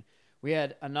military training. We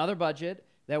had another budget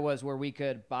that was where we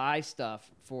could buy stuff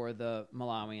for the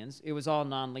Malawians. It was all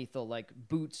non-lethal, like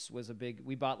boots was a big...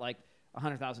 We bought like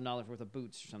 $100,000 worth of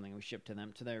boots or something. We shipped to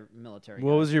them, to their military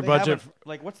What guys. was your They have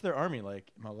budget? what's their army like?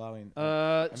 Malawian.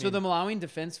 So the Malawian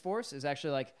Defense Force is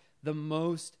actually like the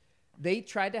most. They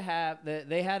tried to have.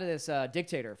 They had this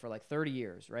dictator for like 30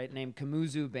 years, right? Named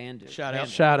Kamuzu Bandu. Shout out.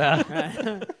 Shout out.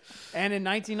 And in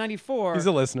 1994, He's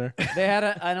a listener. they had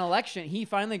an election. He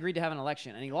finally agreed to have an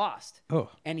election, and he lost. Oh.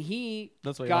 And he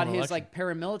That's why you got want an his election. like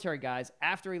paramilitary guys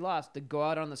after he lost to go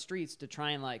out on the streets to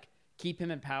try and like keep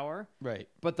him in power. Right.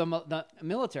 But the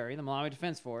military, the Malawi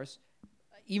Defense Force,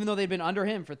 even though they'd been under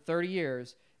him for 30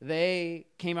 years, they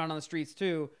came out on the streets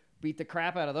too, beat the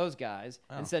crap out of those guys,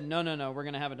 and said, no, we're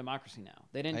going to have a democracy now.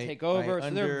 They didn't take over, so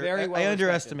they're very well I respected.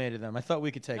 underestimated them. I thought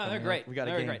we could take No, them. they're great. We got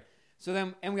a They're game. great. So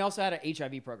then, and we also had an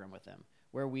HIV program with them,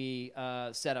 where we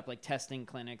set up like testing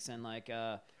clinics and like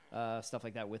stuff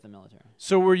like that with the military.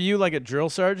 So were you like a drill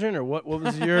sergeant, or what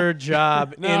was your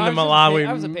job in I the was just Malawi?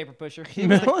 I was a paper pusher. He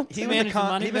was Managed the, the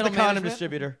money, he was the middle condom management.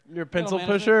 distributor. Your pencil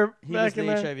management? pusher He back was the in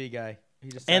there? HIV guy. He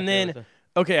just And sat there then, with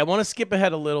okay, I want to skip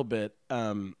ahead a little bit,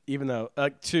 even though I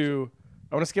want to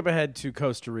skip ahead to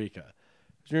Costa Rica.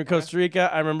 So you're in Costa Rica.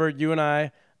 I remember you and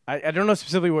I don't know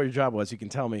specifically what your job was. You can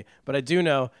tell me, but I do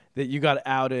know that you got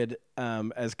outed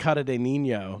as Cara de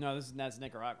Nino. No, that's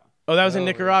Nicaragua. Oh, that was in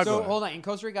Nicaragua. So hold on. In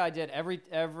Costa Rica, I did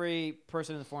every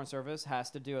person in the Foreign Service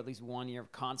has to do at least 1 year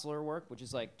of consular work, which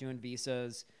is like doing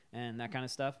visas and that kind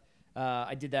of stuff.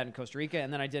 I did that in Costa Rica,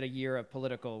 and then I did a year of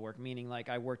political work, meaning like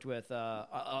I worked with,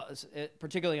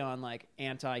 particularly on like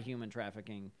anti-human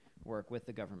trafficking work with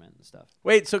the government and stuff.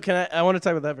 Wait, so I want to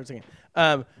talk about that for a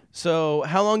second. So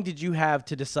how long did you have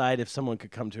to decide if someone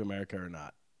could come to America or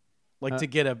not? Like to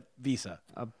get a visa?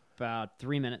 About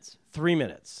 3 minutes. 3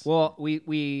 minutes. Well,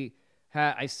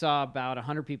 I saw about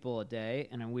 100 people a day,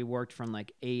 and then we worked from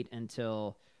like 8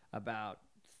 until about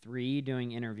 3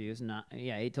 doing interviews.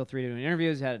 8 till 3 doing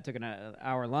interviews. Took an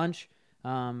hour lunch.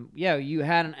 You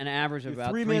had an average of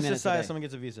about 3 minutes minutes aside, a day. someone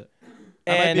gets a visa.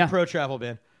 And I might be pro travel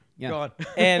ban. Yeah. Go on.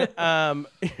 And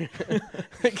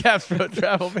Cap's pro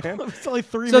travel ban. It's only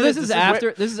 3 So minutes.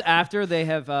 this is after they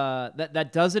have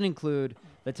that doesn't include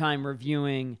the time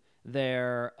reviewing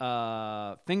their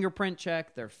fingerprint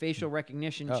check, their facial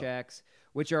recognition checks,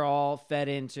 which are all fed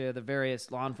into the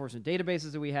various law enforcement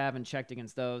databases that we have and checked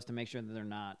against those to make sure that they're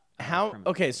not criminals.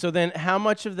 Okay, so then how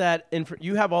much of that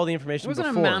you have all the information There wasn't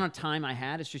before? an amount of time I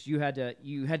had. It's just you had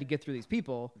to get through these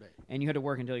people, and you had to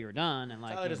work until you were done. And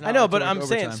like, Tyler does I not know, like to but work I'm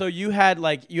saying, overtime. so you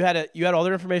had all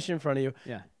their information in front of you.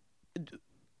 yeah.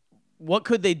 What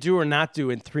could they do or not do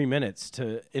in 3 minutes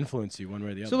to influence you one way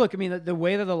or the other? So look, I mean, the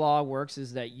way that the law works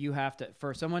is that you have to,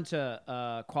 for someone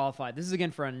to qualify. This is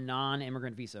again for a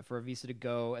non-immigrant visa, for a visa to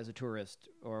go as a tourist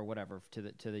or whatever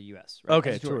to the U.S. Right? Okay,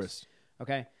 As a tourist.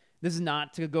 Okay, this is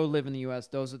not to go live in the U.S.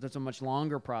 That's a much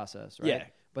longer process, right? Yeah.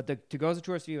 But to go as a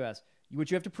tourist to the U.S.,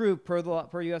 what you have to prove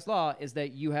per U.S. law is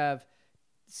that you have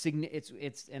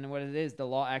and what it is, the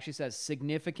law actually says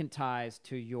significant ties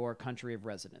to your country of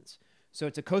residence. So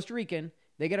it's a Costa Rican.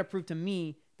 They got to prove to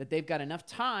me that they've got enough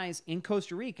ties in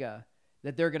Costa Rica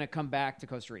that they're going to come back to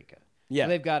Costa Rica. Yeah. So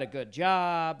they've got a good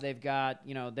job. They've got,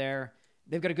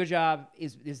 they've got a good job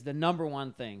is the number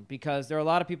one thing, because there are a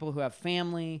lot of people who have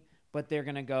family, but they're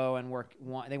going to go and work.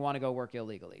 They want to go work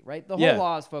illegally, right? The whole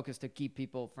law is focused to keep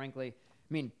people, frankly.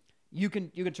 I mean, you can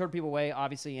turn people away,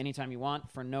 obviously, anytime you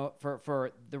want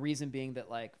for the reason being that,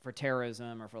 like, for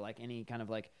terrorism or for like any kind of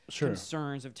like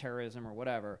concerns of terrorism or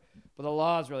whatever. But the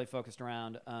law is really focused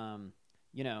around,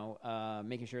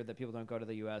 making sure that people don't go to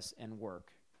the U.S. and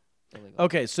work illegally.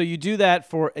 Okay, so you do that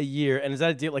for a year, and is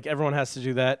that a deal? Like everyone has to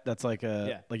do that? That's like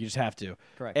like you just have to.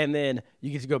 Correct. And then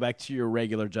you get to go back to your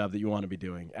regular job that you want to be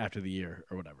doing after the year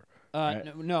or whatever.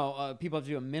 Right? No, people have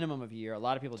to do a minimum of a year. A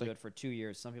lot of people do it for 2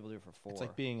 years. Some people do it for 4. It's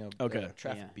like being a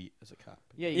traffic beat as a cop.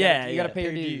 Yeah, you Yeah, got to pay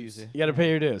your dues. You got to pay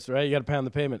your dues, right? You got to pay on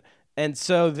the payment. And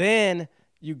so then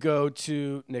you go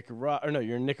to Nicaragua. Or no,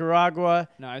 you're in Nicaragua.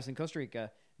 No, I was in Costa Rica.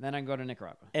 Then I can go to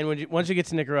Nicaragua. And once you get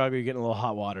to Nicaragua, you get in a little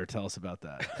hot water. Tell us about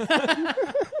that.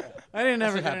 I didn't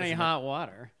ever get any hot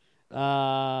water.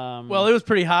 Well, it was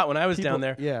pretty hot when I was down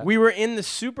there. yeah. We were in the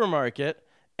supermarket,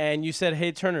 and you said,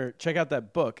 "Hey, Turner, check out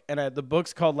that book." And the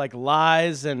book's called like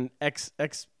Lies and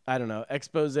exposés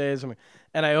or something.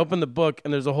 And I opened the book,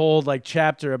 and there's a whole like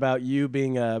chapter about you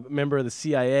being a member of the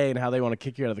CIA and how they want to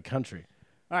kick you out of the country.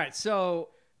 All right, so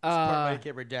Part might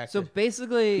get redacted. so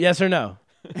basically, Yes or no?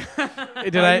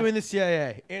 Did Are I? you in the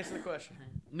CIA? Answer the question.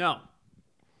 no,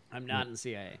 I'm not in the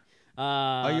CIA.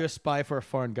 Are you a spy for a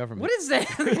foreign government? What is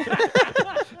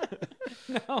that?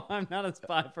 No, I'm not a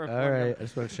spy for a All foreign right, government. I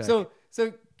just want to check.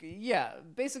 So yeah,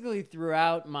 basically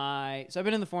throughout I've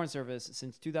been in the Foreign Service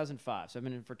since 2005. So I've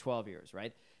been in for 12 years,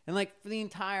 right? And like for the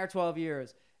entire 12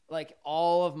 years, like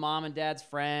all of mom and dad's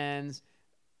friends,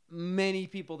 many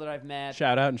people that I've met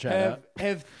Shout out and shout out.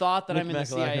 have thought that Nick I'm in the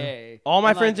McElhinney. CIA. All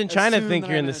my And, friends in China assume think that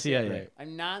you're I'm in the CIA.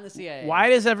 I'm not in the CIA. Why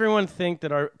does everyone think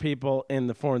that our people in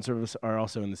the Foreign Service are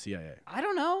also in the CIA? I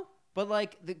don't know, but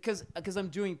like because I'm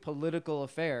doing political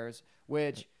affairs,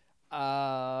 which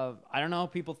I don't know.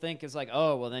 People think is like,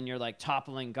 oh, well, then you're like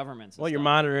toppling governments. And Well,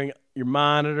 stuff. you're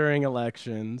monitoring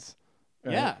elections.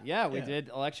 Right? Yeah, we did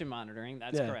election monitoring.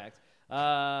 That's Yeah. correct.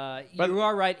 But- You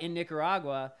are right. In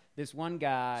Nicaragua, this one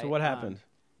guy. So what happened?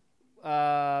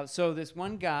 So this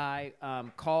one guy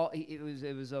called. It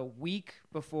was a week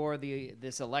before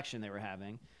this election they were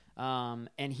having,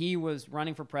 and he was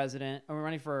running for president or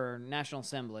running for National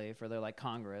Assembly for their like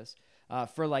Congress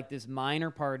for like this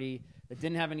minor party that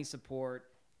didn't have any support.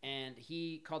 And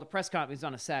he called a press conference. It was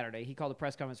on a Saturday. He called a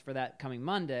press conference for that coming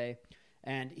Monday,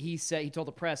 and he told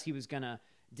the press he was gonna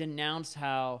denounce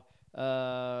how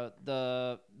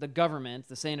the government,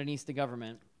 the Sandinista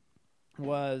government,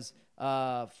 was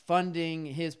funding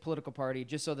his political party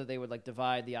just so that they would like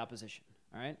divide the opposition.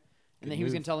 All right, and then he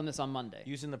was going to tell them this on Monday.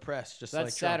 Using the press, just So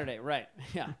that's like Trump. Saturday, right?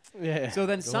 Yeah. Yeah. So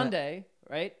then Sunday,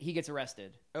 right? He gets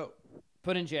arrested. Oh,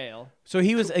 put in jail. So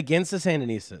he was against the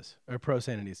Sandinistas or pro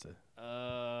Sandinista.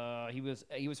 He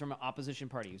was from an opposition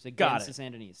party. He was Got against the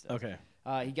Sandinistas. Okay.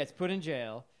 He gets put in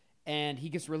jail, and he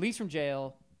gets released from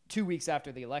jail 2 weeks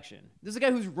after the election. This is a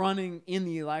guy who's running in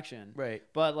the election. Right.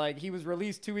 But like he was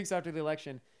released 2 weeks after the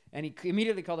election, and he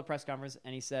immediately called a press conference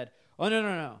and he said, "Oh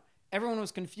no. Everyone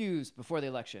was confused before the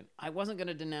election. I wasn't going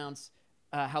to denounce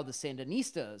how the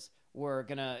Sandinistas were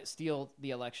going to steal the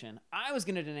election. I was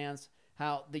going to denounce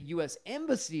how the U.S.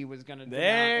 Embassy was going to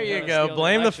There you go.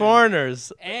 Blame the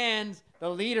foreigners. And the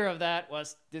leader of that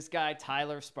was this guy,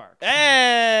 Tyler Sparks.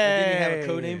 Hey! Didn't he have a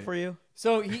code name for you?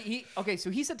 So he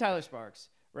said Tyler Sparks,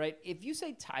 right? If you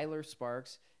say Tyler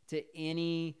Sparks to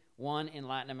anyone in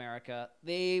Latin America,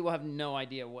 they will have no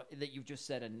idea that you've just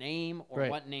said a name or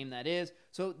what name that is.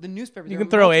 So the newspapers... You can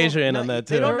throw Asia in on that,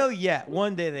 too. They don't know yet.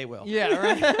 One day they will. Yeah,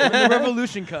 right. When the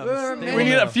revolution comes. We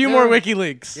need a few more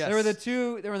WikiLeaks. Yes.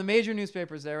 There were the major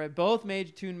newspapers there. Right? Both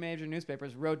two major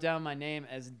newspapers wrote down my name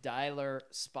as Diler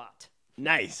Spot.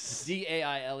 Nice.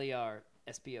 Dailer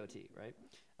Spot,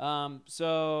 right?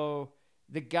 So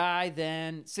the guy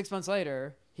then 6 months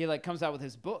later, he like comes out with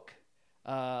his book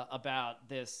about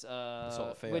this whole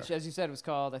affair. which, as you said, was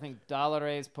called, I think,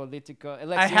 Dólares Politico.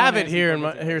 I have it here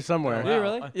here somewhere. Do you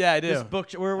really? Yeah, I do. This book,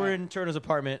 we're in Turner's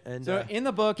apartment, and So in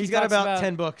the book, he's he got talks about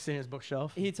 10 books in his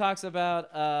bookshelf. He talks about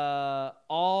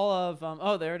all of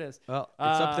oh, there it is. Well,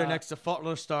 it's up there next to Fault in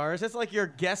Our Stars. It's like your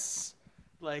guest's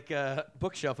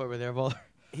bookshelf over there, Vol.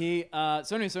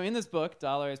 So in this book,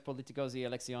 Dólares Políticos y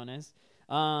Elecciones,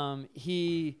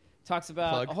 he talks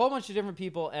about a whole bunch of different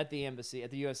people at the embassy, at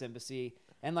the U.S. Embassy,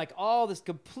 and like all this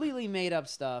completely made up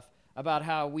stuff about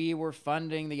how we were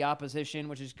funding the opposition,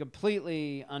 which is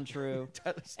completely untrue,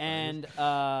 and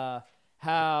how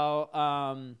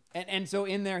and so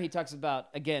in there he talks about,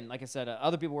 again, like I said,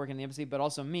 other people working in the embassy, but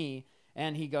also me,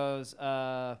 and he goes,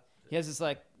 he has this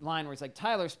like line where it's like,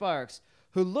 Tyler Sparks,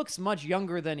 who looks much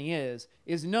younger than he is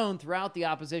known throughout the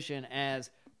opposition as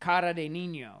Cara de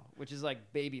Niño, which is like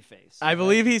Babyface. I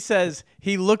believe he says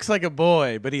he looks like a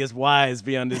boy, but he is wise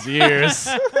beyond his years.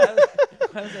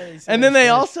 And then they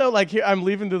also, like, here, I'm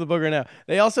leaving through the book right now.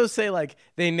 They also say, like,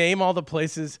 they name all the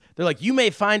places. They're like, you may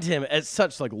find him at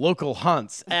such, like, local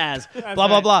haunts as blah,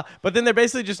 blah, blah. But then they're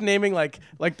basically just naming, like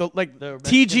the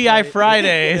TGI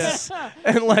Fridays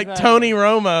and, like, Tony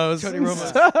Romo's. Tony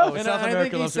Romo's. And I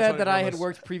think he said that I had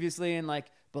worked previously in, like,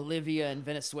 Bolivia and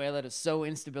Venezuela. There's so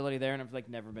instability there, and I've, like,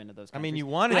 never been to those countries. I mean, you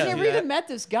wanted I to never do even that. met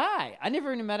this guy. I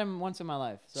never even met him once in my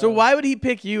life. So why would he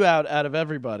pick you out of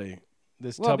everybody?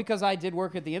 Because I did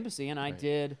work at the embassy, and I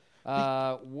did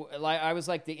I was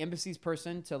like the embassy's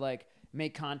person to like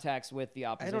make contacts with the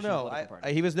opposition. I don't know. political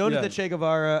party. He was known as the Che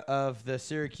Guevara of the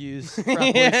Syracuse frat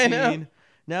boy scene.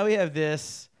 Now we have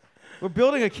this. We're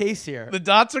building a case here. The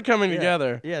dots are coming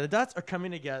together. Yeah, the dots are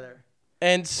coming together.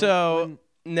 And so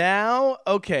now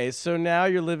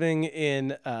you're living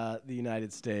in the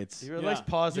United States. You're let's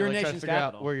pause Your there. Try to nation's figure out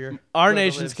capital. where you're. Our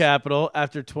nation's capital,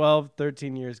 after 12,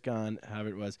 13 years gone, however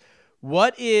it was.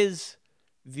 What is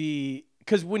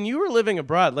because when you were living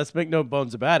abroad, let's make no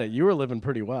bones about it, you were living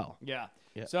pretty well. Yeah.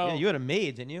 Yeah. So you had a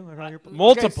maid, didn't you?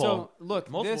 Multiple. Okay, so look,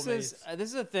 Multiple this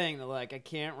is a thing that like I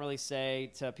can't really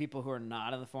say to people who are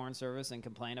not in the Foreign Service and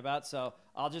complain about. So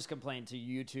I'll just complain to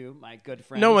you two, my good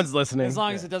friends. No one's listening. As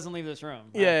long as it doesn't leave this room.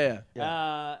 Yeah.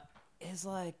 It's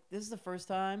like this is the first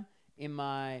time in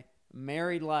my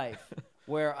married life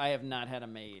where I have not had a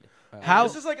maid. How?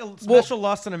 This is like a special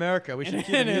Lost in America. We should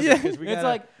keep it music because we It's got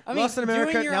like I mean, Lost in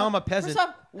America. doing your Now own- I'm a peasant. First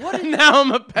off, what are you, Now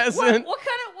I'm a peasant. what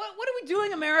are we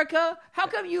doing, America? How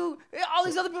come all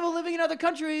these other people living in other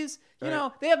countries, you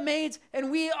know, they have maids,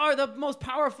 and we are the most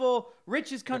powerful,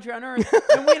 richest country on earth,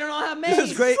 and we don't have maids.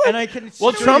 This is great, and I can.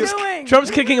 Well, What are we doing? Trump's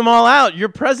kicking them all out. Your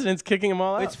president's kicking them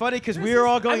all out. It's funny because we were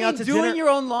all going out to doing dinner. your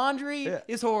own laundry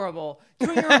is horrible.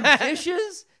 Doing your own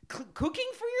dishes, cooking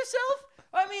for yourself.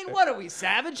 I mean, what are we,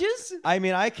 savages? I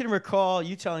mean, I can recall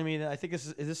you telling me that. I think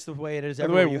is this the way it is the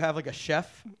everywhere? way- You have like a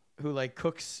chef who like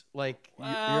cooks like. We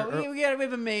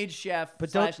have a maid chef.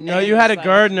 But slash don't- no, nanny you had a slash-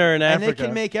 gardener in and Africa. they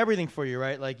can make everything for you,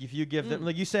 right? Like if you give them,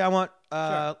 like you say, I want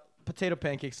potato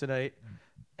pancakes tonight,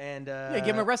 and give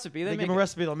them a recipe. They give make them a it.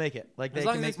 recipe, they'll make it. Like they As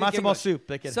long can as make they speak matzo ball English. soup.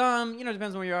 They can. Some,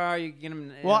 depends on where you are. You get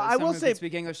them. Well, I will some say- can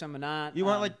speak English, some not. You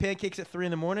want like pancakes at 3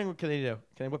 a.m? What can they do?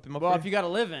 Can they whip them up? Well, for if you got to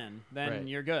live in, then Right.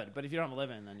 you're good. But if you don't have a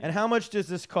live in, then you're And how much does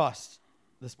this cost?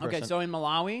 This person. Okay, so in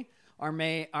Malawi,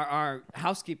 our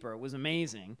housekeeper was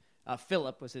amazing.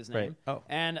 Philip was his name. Right. Oh.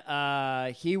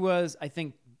 And he was, I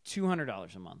think,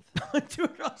 $200 a month.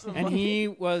 $2 a And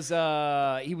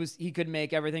month. he could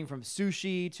make everything from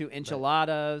sushi to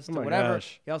enchiladas to my whatever.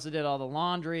 gosh. He also did all the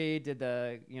laundry, did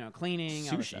the cleaning,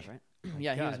 all that Sushi. stuff, right?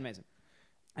 Yeah, he was amazing.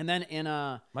 And then in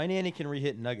My nanny can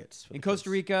re-hit nuggets. in Costa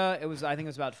Rica, I think it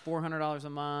was about $400 a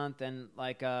month, and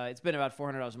it's been about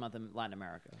 $400 a month in Latin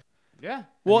America. Yeah.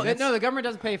 Well, no, the government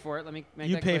doesn't pay for it. Let me make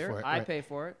You that pay clear. for it, I right. pay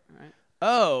for it. Right.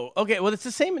 Oh, okay. Well, it's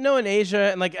the same. No, in Asia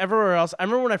and like everywhere else. I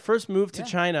remember when I first moved to Yeah.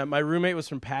 China, my roommate was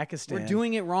from Pakistan. We're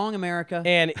doing it wrong, America.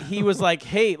 And he was like,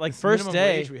 "Hey, like first Minimum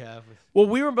day." wage we have. Well,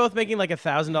 we were both making like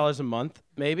 $1,000 a month,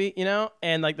 maybe,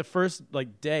 And like the first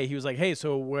like day, he was like, "Hey,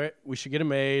 so we should get a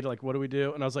maid. Like, what do we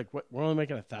do?" And I was like, "What? We're only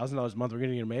making $1,000 a month. We're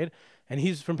gonna get a maid." And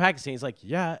he's from Pakistan. He's like,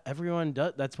 "Yeah, everyone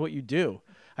does. That's what you do."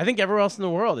 I think everywhere else in the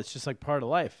world, it's just like part of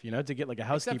life, to get like a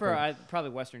housekeeper. Except for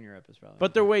probably Western Europe is probably.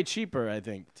 But they're way cheaper, I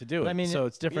think, to do it. I mean, so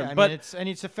it's different. Yeah, but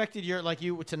it's affected your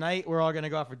tonight. We're all gonna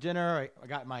go out for dinner. I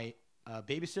got my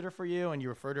babysitter for you, and you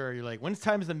refer to her. You're like, "When's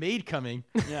time is the maid coming?"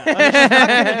 yeah. She's not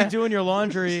gonna be doing your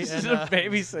laundry. she's and, a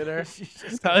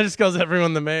babysitter. Tyler just calls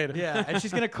everyone the maid. Yeah, and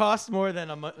she's gonna cost more than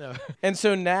a month. No. And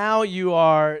so now you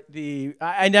are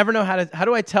I never know how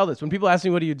do I tell this? When people ask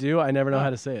me what do you do, I never know how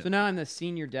to say it. So now I'm the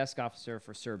senior desk officer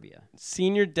for Serbia.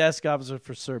 Senior desk officer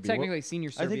for Serbia. Technically, senior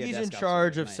I Serbia. think he's in desk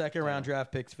charge officer of is my second round title.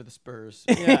 draft picks for the Spurs.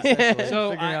 Yeah. Essentially, So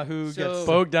figuring out who gets.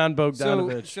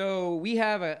 Bogdanovich. So we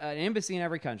have an embassy in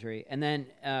every country, and then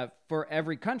for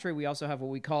every country, we also have what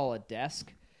we call a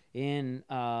desk in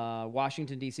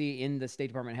Washington, D.C., in the State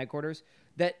Department headquarters.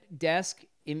 That desk,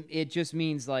 it just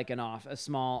means like a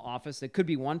small office. It could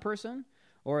be one person,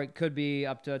 or it could be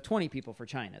up to 20 people for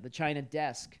China. The China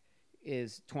desk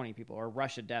is 20 people, or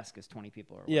Russia desk is 20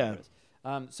 people, or whatever it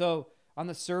is. So on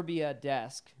the Serbia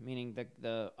desk, meaning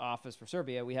the office for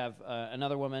Serbia, we have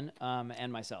another woman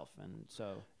and myself, and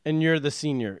so. And you're the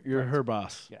senior. You're her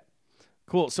boss. Yeah.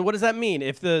 Cool. So what does that mean?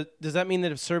 Does that mean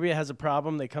that if Serbia has a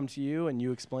problem, they come to you and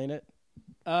you explain it?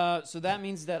 So that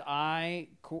means that I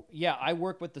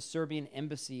work with the Serbian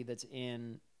embassy that's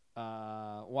in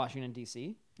Washington,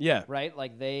 D.C. Yeah. Right?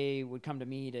 Like they would come to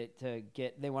me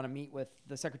they want to meet with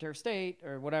the Secretary of State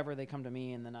or whatever. They come to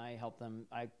me and then I help them.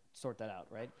 I sort that out,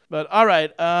 right? But all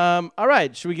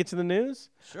right. Should we get to the news?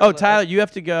 Sure, Tyler, you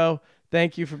have to go.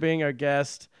 Thank you for being our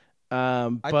guest. I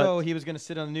thought he was going to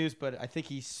sit on the news, but I think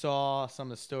he saw some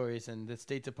of the stories, and the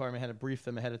State Department had to brief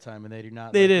them ahead of time, and they do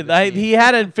not. They did. He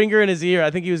had a finger in his ear.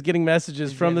 I think he was getting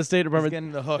messages from the State Department. He's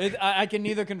getting the hook. I can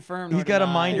neither confirm nor He's got a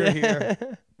deny. minder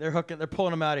here. They're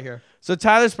pulling him out of here. So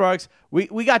Tyler Sparks,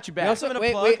 we got you back. We also, gonna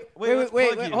wait, plug- wait, wait, let's wait,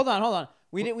 plug wait, you. hold on.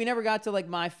 We never got to like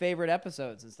my favorite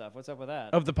episodes and stuff. What's up with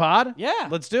that? Of the pod? Yeah.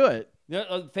 Let's do it.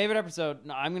 Favorite episode.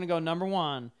 No, I'm gonna go number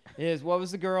one. Is what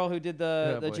was the girl who did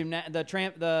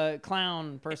the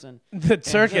clown person? The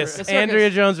circus. The circus. Andrea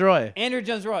Jones-Roy. Andrew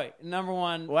Jones Roy, number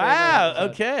one. Wow. favorite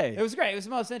episode. Okay. It was great. It was the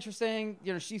most interesting.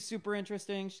 She's super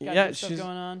interesting. She's got Yeah, good stuff she's-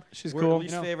 going on. She's We're cool.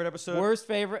 least favorite episode. Worst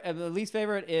favorite, the least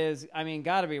favorite is,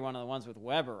 got to be one of the ones with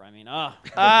Weber. Oh my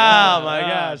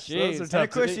gosh. jeez. Those are And tough of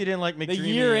course, to- you didn't like The McDreamy.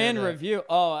 year-end and, review.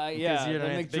 Oh, yeah. you're The a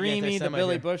big McDreamy, the anti-Semite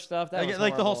Billy here. Bush stuff. That was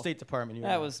like the whole horrible. State Department. You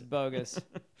That know. was bogus.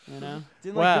 Didn't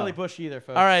Wow. like Billy Bush either,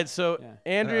 folks. All right. So Yeah.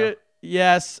 Andrea,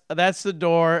 yes, that's the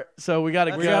door. So we got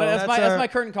to go. That's That's my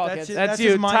curtain call, kids. That's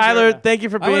his you. minder. Tyler, thank you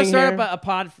for I want being to start here. up a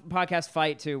podcast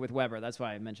fight too with Weber. That's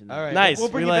why I mentioned that. All right. Nice. We'll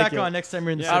bring We you like back it. on next time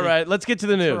we're in the city. All right. Let's get to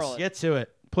the news. roll it. Get to it.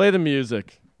 Play the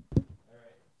music.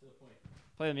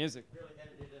 Play the music.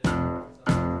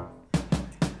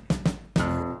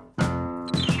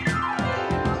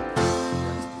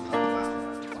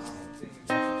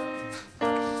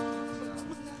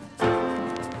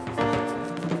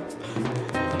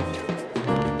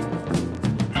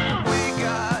 We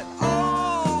got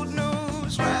old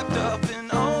news wrapped up in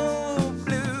old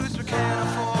blues. We can't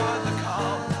afford the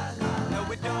call. No,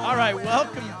 we don't. All right.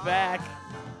 Welcome back.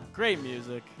 Great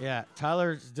music. Yeah,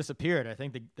 Tyler's disappeared. I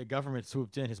think the government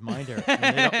swooped in his minder.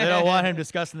 And they don't want him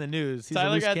discussing the news. He's a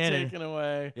Tyler loose got cannon. taken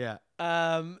away. Yeah.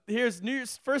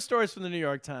 Here's first stories from the New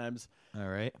York Times. All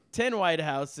right. 10 White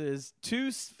Houses,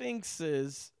 2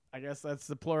 Sphinxes, I guess that's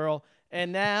the plural,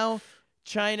 and now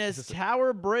China's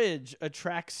Tower Bridge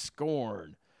attracts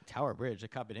scorn. Tower Bridge, a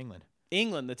cop in England.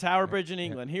 England, the Tower Bridge in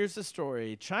England. Here's the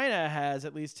story. China has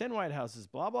at least 10 White Houses,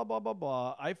 blah, blah, blah, blah,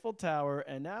 blah, Eiffel Tower,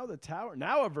 and now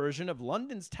a version of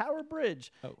London's Tower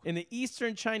Bridge in the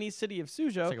eastern Chinese city of Suzhou.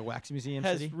 It's like a wax museum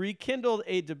has city. rekindled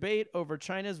a debate over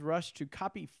China's rush to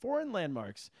copy foreign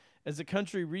landmarks as the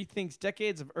country rethinks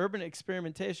decades of urban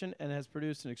experimentation and has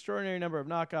produced an extraordinary number of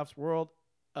knockoffs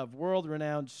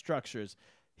world-renowned structures.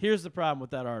 Here's the problem with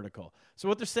that article. So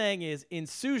what they're saying is in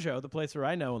Suzhou, the place where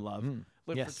I know and love,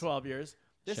 lived Yes. for 12 years,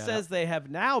 this Shout says out. they have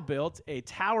now built a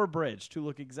tower bridge to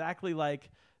look exactly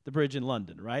like the bridge in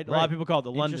London, right? A lot of people call it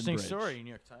the London Interesting Bridge. story, New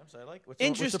York Times. I like. What's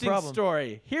Interesting the problem?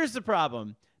 story. Here's the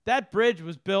problem. That bridge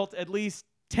was built at least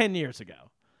 10 years ago.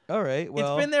 All right.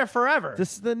 Well, It's been there forever.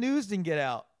 the news didn't get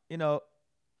out. I No,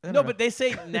 don't know. but they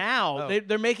say now. Oh.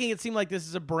 They're making it seem like this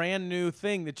is a brand new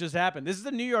thing that just happened. This is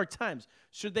the New York Times.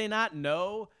 Should they not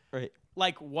know, Right.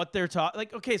 like, what they're talking?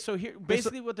 Like, okay, so here,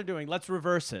 basically what they're doing, let's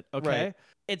reverse it, okay? Right.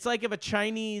 It's like if a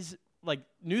Chinese, like,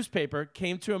 newspaper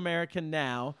came to America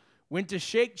now, went to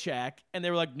Shake Shack, and they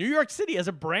were like, New York City has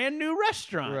a brand new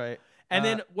restaurant. Right. And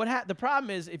then the problem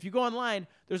is, if you go online,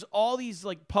 there's all these,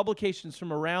 like, publications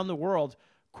from around the world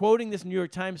quoting this New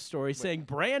York Times story saying,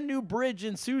 brand new bridge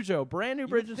in Suzhou, brand new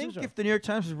bridge in I think Suzhou. if the New York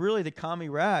Times was really the commie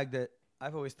rag that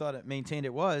I've always thought it maintained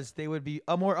it was, they would be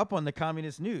more up on the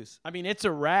communist news. I mean, it's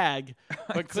a rag,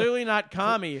 but clearly not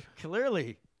commie.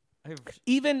 Clearly.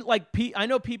 Even like I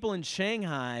know people in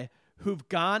Shanghai who've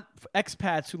gone,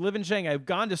 expats who live in Shanghai, who've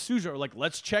gone to Suzhou, are like,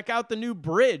 let's check out the new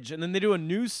bridge. And then they do a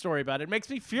news story about it. It makes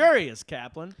me furious,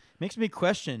 Kaplan. Makes me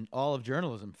question all of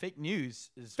journalism. Fake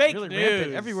news is Fake really news.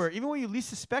 rampant everywhere, even when you least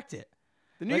suspect it.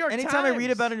 The New York anytime I read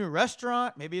Times. about a new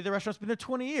restaurant, maybe the restaurant's been there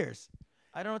 20 years.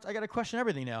 I don't. I got to question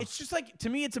everything now. It's just like, to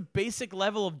me, it's a basic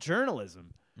level of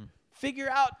journalism. Figure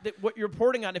out that what you're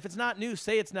reporting on. If it's not new,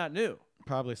 say it's not new.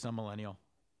 Probably some millennial.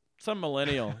 Some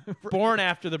millennial born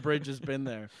after the bridge has been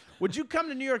there. Would you come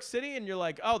to New York City and you're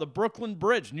like, oh, the Brooklyn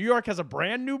Bridge. New York has a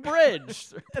brand new bridge.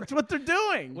 That's what they're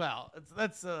doing. Well,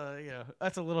 that's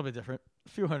that's a little bit different. A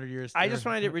few hundred years. I there. just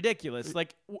find it ridiculous.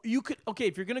 Like, you could, okay,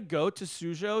 if you're going to go to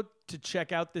Suzhou to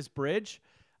check out this bridge,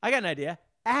 I got an idea.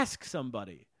 Ask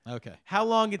somebody Okay. how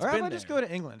long it's Or how been about there. just go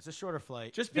to England? It's a shorter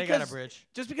flight. Just they got a because, bridge.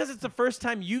 just because it's the first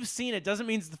time you've seen it doesn't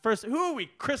mean it's the first. Who are we,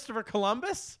 Christopher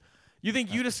Columbus? You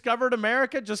think you discovered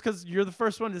America just because you're the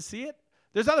first one to see it?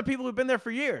 There's other people who've been there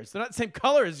for years. They're not the same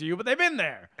color as you, but they've been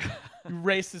there. You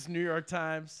racist New York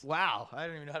Times. Wow, I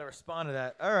don't even know how to respond to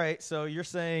that. All right, so you're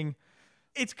saying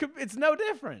It's no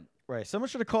different. right? Someone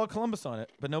should have called Columbus on it,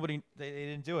 but nobody. They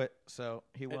didn't do it, so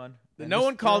he won. And No this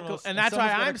one called, journalist- and that's why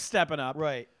someone's I'm gotta- stepping up.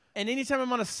 right. And anytime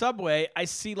I'm on a subway, I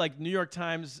see like New York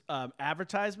Times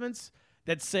advertisements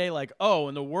that say like, "Oh,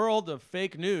 in the world of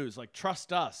fake news, like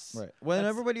trust us." Right. When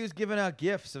everybody was giving out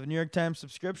gifts of New York Times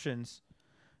subscriptions,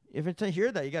 if it's to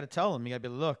hear that, you got to tell them. You got to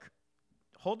be, look,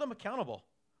 hold them accountable.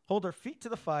 Hold their feet to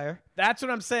the fire. That's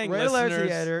what I'm saying, Write a letter to listeners.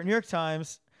 the editor, New York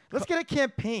Times. Let's get a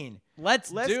campaign.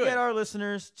 Let's Let's do get it. our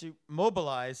listeners to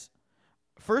mobilize.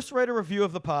 First, write a review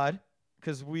of the pod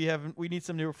because we need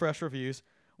some new, fresh reviews.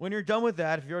 When you're done with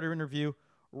that, if you wrote an review,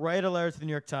 write a letter to the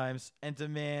New York Times and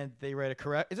demand they write a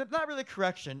correct. Is it not really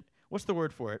correction? What's the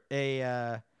word for it?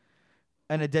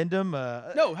 An addendum.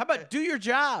 No, how about do your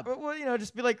job? Well,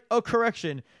 just be like, oh,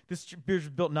 correction. This beer's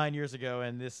built 9 years ago,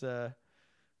 and this, I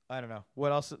don't know.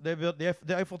 What else? They built the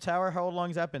Eiffel Tower. How long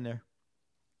has that been there?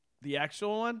 The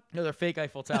actual one? No, they're fake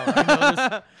Eiffel Tower. I know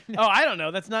this- Oh, I don't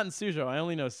know. That's not in Suzhou. I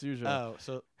only know Suzhou. oh,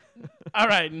 so All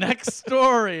right, next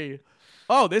story.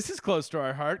 Oh, this is close to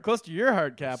our heart. Close to your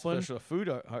heart, Kaplan. special food.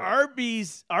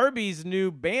 Arby's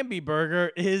new Bambi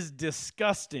burger is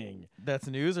disgusting. That's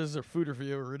news. Or is there food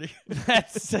review already?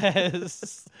 That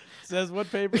says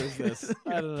what paper is this?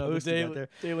 I don't know. The posting out there.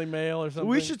 Daily Mail or something.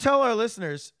 We should tell our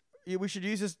listeners. We should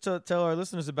use this to tell our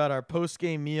listeners about our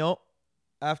post-game meal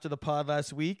after the pod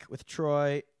last week with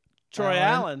Troy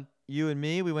Allen. You and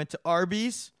me. We went to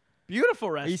Arby's.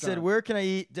 Beautiful restaurant. He said, "Where can I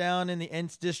eat down in the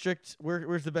Ents district?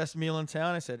 Where's the best meal in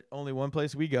town?" I said, "Only one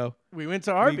place we go. We went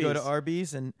to Arby's. We go to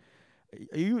Arby's, and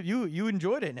you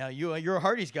enjoyed it. Now you're a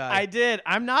Hardee's guy. I did.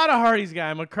 I'm not a Hardee's guy.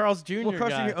 I'm a Carl's Jr. Well,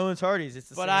 Carl's guy. Jr. owns Hardee's. It's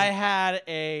the But same. I had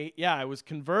I was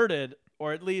converted,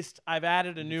 or at least I've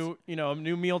added a new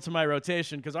meal to my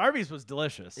rotation because Arby's was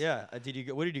delicious. Yeah. What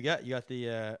did you get? You got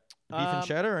the beef and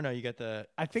cheddar, or no? You got the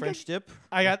I think French dip.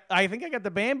 I think I got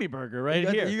the Bambi burger right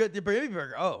here. You got the Bambi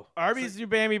burger. Oh, Arby's new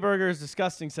Bambi burger is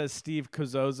disgusting, says Steve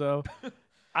Cozozo.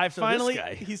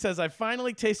 guy. He says, I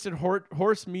finally tasted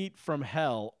horse meat from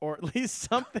hell, or at least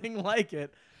something like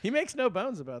it. He makes no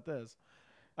bones about this.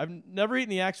 I've never eaten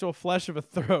the actual flesh of a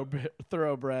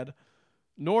thoroughbred,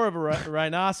 nor of a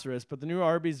rhinoceros, but the new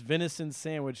Arby's venison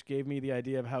sandwich gave me the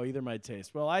idea of how either might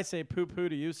taste. Well, I say poo-poo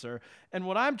to you, sir. And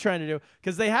what I'm trying to do,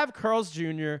 because they have Carl's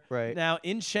Jr. Right. now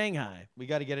in Shanghai. we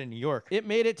got to get it in New York. It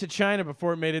made it to China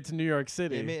before it made it to New York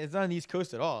City. It's not on the East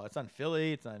Coast at all. It's on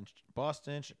Philly. It's on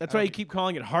Boston. That's why you keep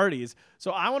calling it Hardee's.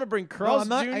 So I want to bring Carl's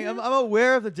No, Jr. I'm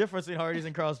aware of the difference between Hardee's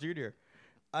and Carl's Jr.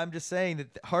 I'm just saying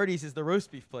that Hardee's is the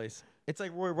roast beef place. It's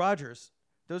like Roy Rogers.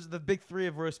 Those are the big three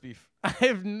of roast beef.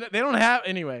 they don't have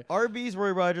anyway. Arby's,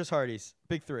 Roy Rogers, Hardee's.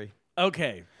 Big three.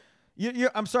 Okay.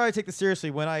 I'm sorry I take this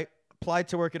seriously. When I applied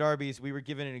to work at Arby's, we were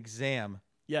given an exam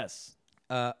Yes.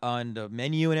 on the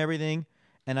menu and everything,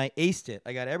 and I aced it.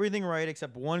 I got everything right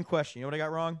except one question. You know what I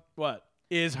got wrong? What?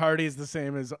 Is Hardee's the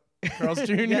same as Carl's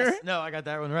Jr.? Yes. No, I got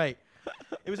that one right.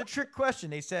 It was a trick question.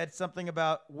 They said something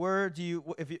about what do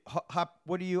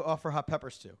you offer hot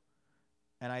peppers to?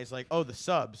 And I was like, oh, the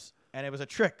subs. And it was a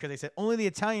trick because they said only the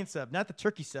Italian sub, not the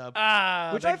turkey sub.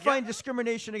 Which I find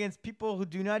discrimination against people who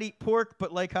do not eat pork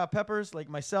but like hot peppers, like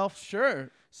myself.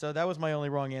 Sure. So that was my only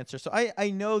wrong answer. So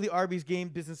I know the Arby's game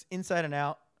business inside and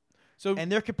out. So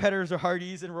And their competitors are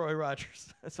Hardee's and Roy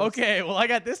Rogers. okay, well, I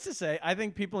got this to say. I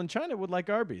think people in China would like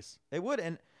Arby's. They would.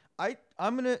 And I'm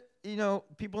going to,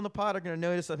 people in the pod are going to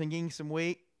notice I've been gaining some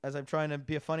weight as I'm trying to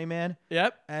be a funny man.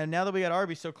 Yep. And now that we got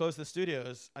Arby's so close to the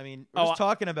studios, I mean, we're just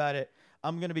talking about it.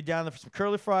 I'm going to be down there for some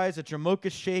curly fries, a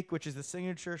Jamocha shake, which is the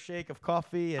signature shake of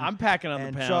coffee. And I'm packing on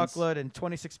and the pounds. chocolate and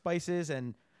 26 spices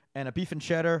and a beef and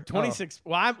cheddar. 26.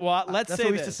 Well, let's That's say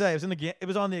what we this. used to say. It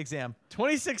was on the exam.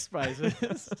 26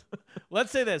 spices. Let's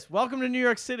say this. Welcome to New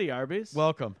York City, Arby's.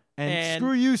 Welcome. And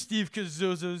screw you, Steve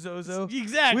Kazozo.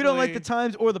 Exactly. We don't like the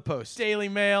Times or the Post. Daily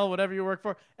Mail, whatever you work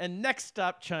for. And next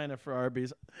stop, China for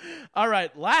Arby's. All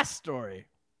right, last story.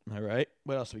 All right.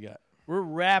 What else we got? We're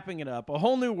wrapping it up. A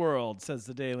whole new world, says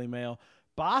the Daily Mail.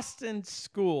 Boston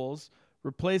schools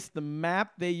replaced the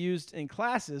map they used in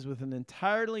classes with an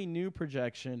entirely new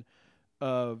projection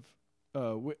of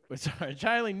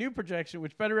entirely new projection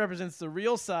which better represents the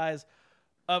real size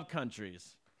of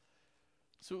countries.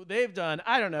 So they've done,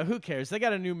 I don't know, who cares? They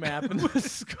got a new map in the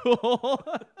school.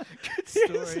 Good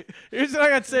story. Here's what I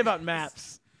got to say about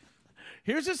maps.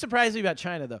 Here's what surprised me about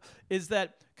China, though, is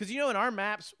that, because in our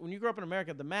maps, when you grow up in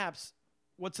America, the maps,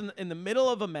 what's in the middle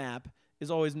of a map is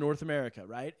always North America,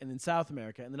 right? And then South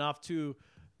America. And then off to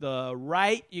the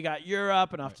right, you got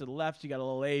Europe, and off to the left, you got a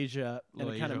little Asia. And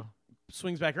it kind of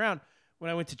swings back around.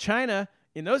 When I went to China,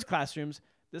 in those classrooms,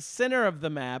 the center of the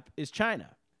map is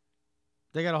China.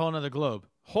 They got a whole other globe.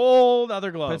 Whole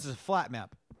other globe. But it's a flat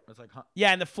map. It's like,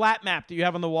 yeah, and the flat map that you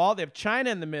have on the wall, they have China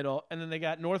in the middle, and then they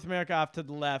got North America off to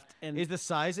the left. And is the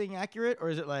sizing accurate, or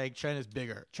is it like China's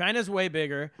bigger? China's way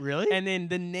bigger. Really? And then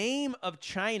the name of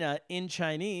China in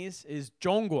Chinese is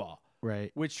Zhongguo,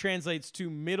 right? Which translates to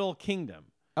Middle Kingdom.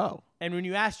 Oh. And when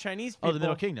you ask Chinese people... Oh, the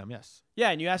Middle Kingdom, yes.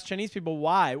 Yeah, and you ask Chinese people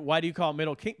why do you call it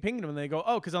Middle Kingdom? And they go,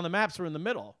 oh, because on the maps we're in the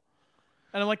middle.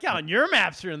 And I'm like, yeah, on your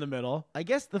maps you're in the middle. I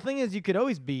guess the thing is you could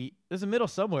always be... There's a middle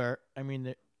somewhere. I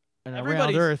mean...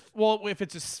 Everybody's around Earth. Well, if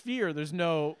it's a sphere, there's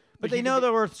no. But they know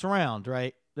the Earth's round,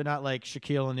 right? They're not like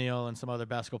Shaquille O'Neal and some other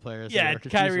basketball players. Yeah,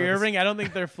 Kyrie Irving. I don't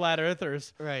think they're flat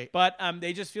earthers. Right. But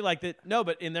they just feel like that. No,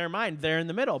 but in their mind, they're in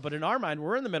the middle. But in our mind,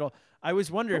 we're in the middle. I always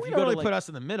wonder if we you don't go really to put us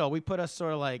in the middle. We put us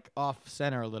sort of like off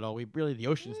center a little. We really the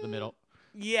ocean's the middle.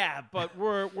 Yeah, but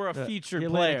we're a featured the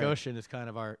player. Atlantic Ocean is kind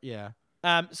of our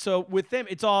So with them,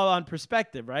 it's all on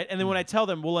perspective, right? And then when I tell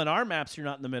them, well, in our maps, you're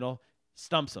not in the middle,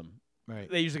 stumps them. Right.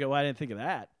 They usually go, well, I didn't think of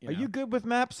that. Are you good with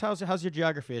maps? How's your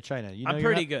geography of China? You know I'm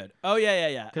pretty good. Oh,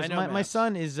 yeah. Because my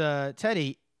son is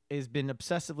Teddy has been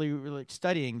obsessively really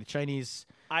studying the Chinese.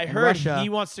 I heard Russia. he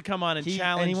wants to come on and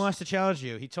challenge. And he wants to challenge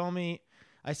you. He told me.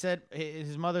 I said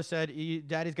his mother said,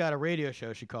 "Daddy's got a radio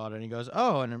show." She called it, and he goes,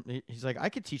 "Oh," and he's like, "I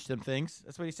could teach them things."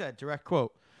 That's what he said. Direct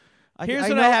quote. Here's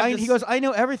what I have. He goes, "I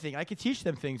know everything. I could teach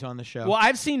them things on the show." Well,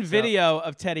 I've seen video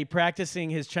of Teddy practicing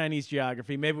his Chinese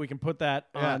geography. Maybe we can put that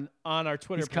on our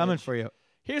Twitter. He's page. coming for you.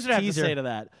 Here's what I have to say to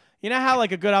that. You know how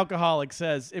like a good alcoholic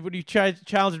says, when you challenge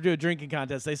them to do a drinking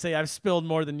contest, they say, "I've spilled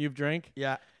more than you've drank."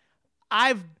 Yeah.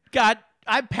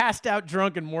 I've passed out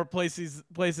drunk in more places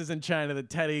in China than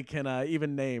Teddy can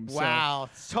even name. Wow.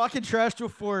 So. Talking trash to a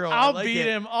 4-year-old.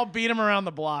 I'll beat him around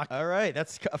the block. All right.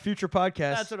 That's a future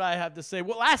podcast. That's what I have to say.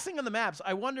 Well, last thing on the maps,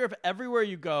 I wonder if everywhere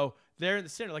you go, they're in the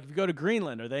center. Like if you go to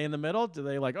Greenland, are they in the middle? Do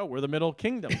they like, oh, we're the Middle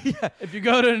Kingdom? Yeah. If you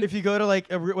go to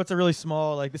like what's a really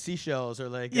small, like the Seychelles or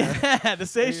like the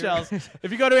Seychelles.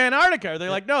 If you go to Antarctica,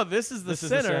 they're like, no, this is the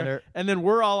center, and then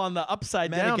we're all on the upside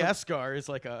down. Madagascar is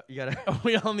like you gotta.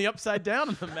 We on the upside down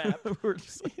on the map. We're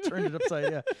just like, turned it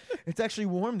upside. Yeah, it's actually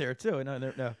warm there too.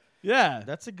 No. Yeah,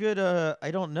 that's a good.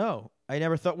 I don't know. I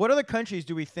never thought. What other countries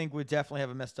do we think would definitely have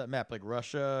a messed up map? Like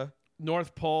Russia,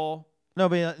 North Pole. No,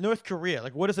 but North Korea.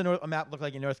 Like, what does a map look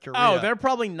like in North Korea? Oh, they're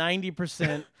probably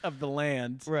 90% of the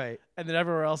land. Right. And then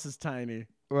everywhere else is tiny.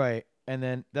 Right. And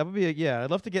then that would be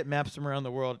I'd love to get maps from around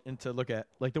the world and to look at,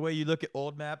 like the way you look at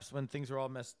old maps when things are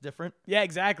all different. Yeah,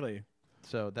 exactly.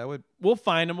 So that would. We'll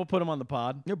find them. We'll put them on the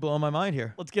pod. You're blowing my mind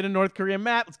here. Let's get a North Korean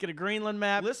map. Let's get a Greenland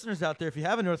map. Listeners out there, if you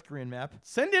have a North Korean map,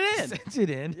 send it in. Send it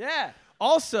in. Yeah.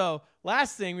 Also,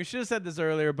 last thing, we should have said this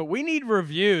earlier, but we need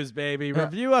reviews, baby.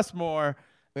 Review us more.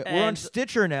 We're on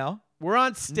Stitcher now. We're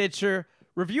on Stitcher.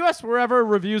 Review us wherever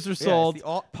reviews are sold. It's the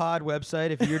Alt Pod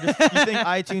website. If you think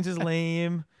iTunes is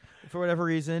lame for whatever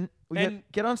reason, And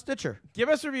get on Stitcher. give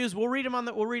us reviews. We'll read them on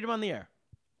the air.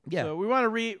 Yeah. So we want to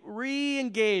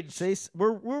re-engage.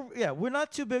 We're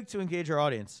not too big to engage our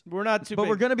audience. We're not too But big.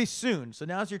 we're going to be soon. So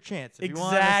now's your chance.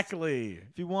 Exactly.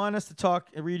 If you want us to talk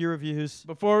and read your reviews.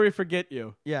 Before we forget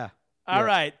you. Yeah. All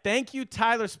right. Thank you,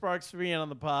 Tyler Sparks, for being on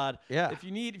the pod. Yeah. If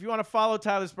you want to follow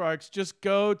Tyler Sparks, just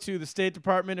go to the State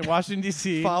Department in Washington,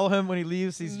 D.C. Follow him when he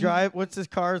leaves. He's what's his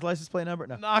car's license plate number?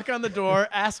 No. Knock on the door.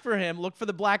 Ask for him. Look for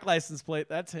the black license plate.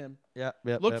 That's him. Yeah.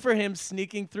 Look for him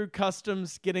sneaking through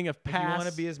customs, getting a pass. If you want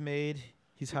to be his maid,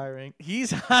 he's hiring.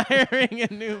 He's hiring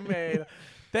a new maid.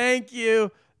 Thank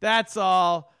you. That's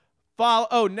all.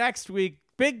 Next week,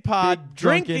 big pod, Big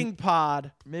drinking drunken-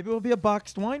 pod. Maybe we'll be a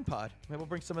boxed wine pod. Maybe we'll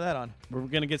bring some of that on. We're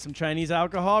going to get some Chinese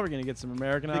alcohol. We're going to get some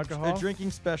American alcohol. A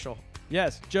drinking special.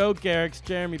 Yes, Joe Garrix,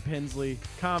 Jeremy Pinsley,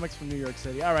 comics from New York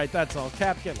City. All right, that's all.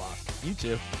 Cap, get lost. You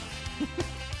too.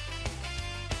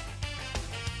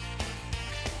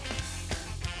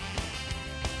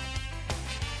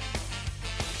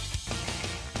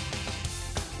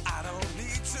 I don't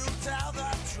need to tell the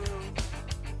truth,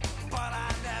 but I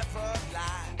never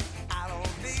lie. I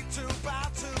don't need to bow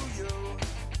to you.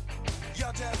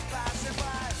 You're just passing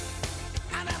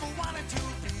by. I never wanted to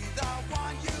be the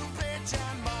one you bitch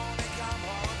and moan and come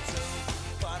home to.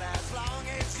 But as long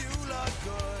as you look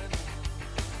good,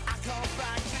 I come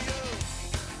back to you.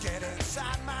 Get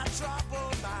inside my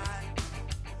troubled mind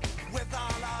with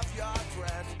all of your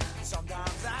dread.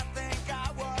 Sometimes I think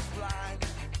I was blind.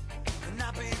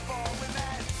 Not before we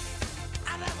met.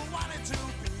 I never wanted to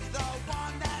be the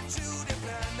one that you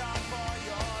depend on for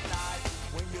your life.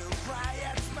 When you cry,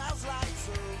 it smells like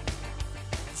soup.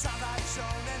 Sounds like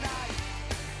Shona night.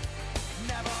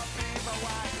 Never be my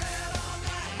wife.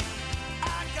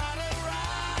 I gotta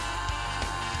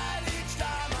ride each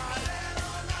time I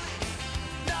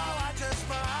no, I just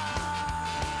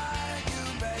might. You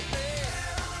make me.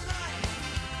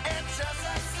 It's just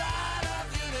a side of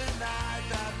you tonight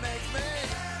that makes me.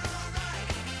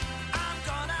 I'm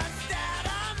gonna stand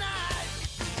all night.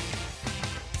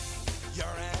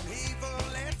 You're an evil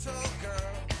little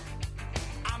girl.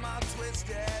 I'm a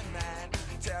twisted man,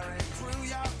 tearing through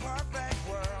your perfect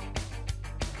world.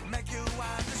 Make you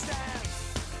understand.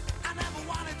 I never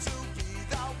wanted to be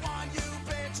the one you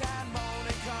bitch and moan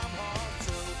and come home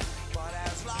to. But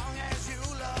as long as you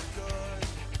look good,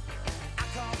 I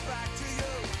come back to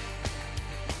you.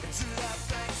 To the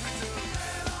things we do.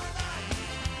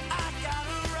 I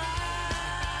gotta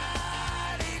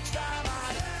ride each time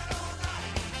I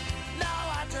no,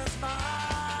 I just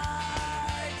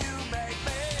might. You make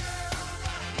me.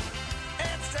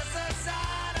 It's just a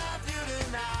side of you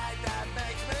tonight that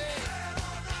makes me.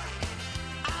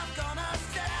 I'm gonna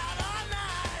stay out all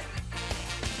night.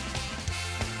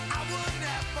 I would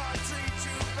never treat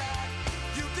you bad.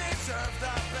 You deserve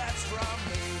the best from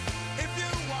me. If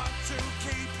you want to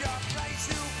keep your place,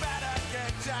 you better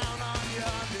get down on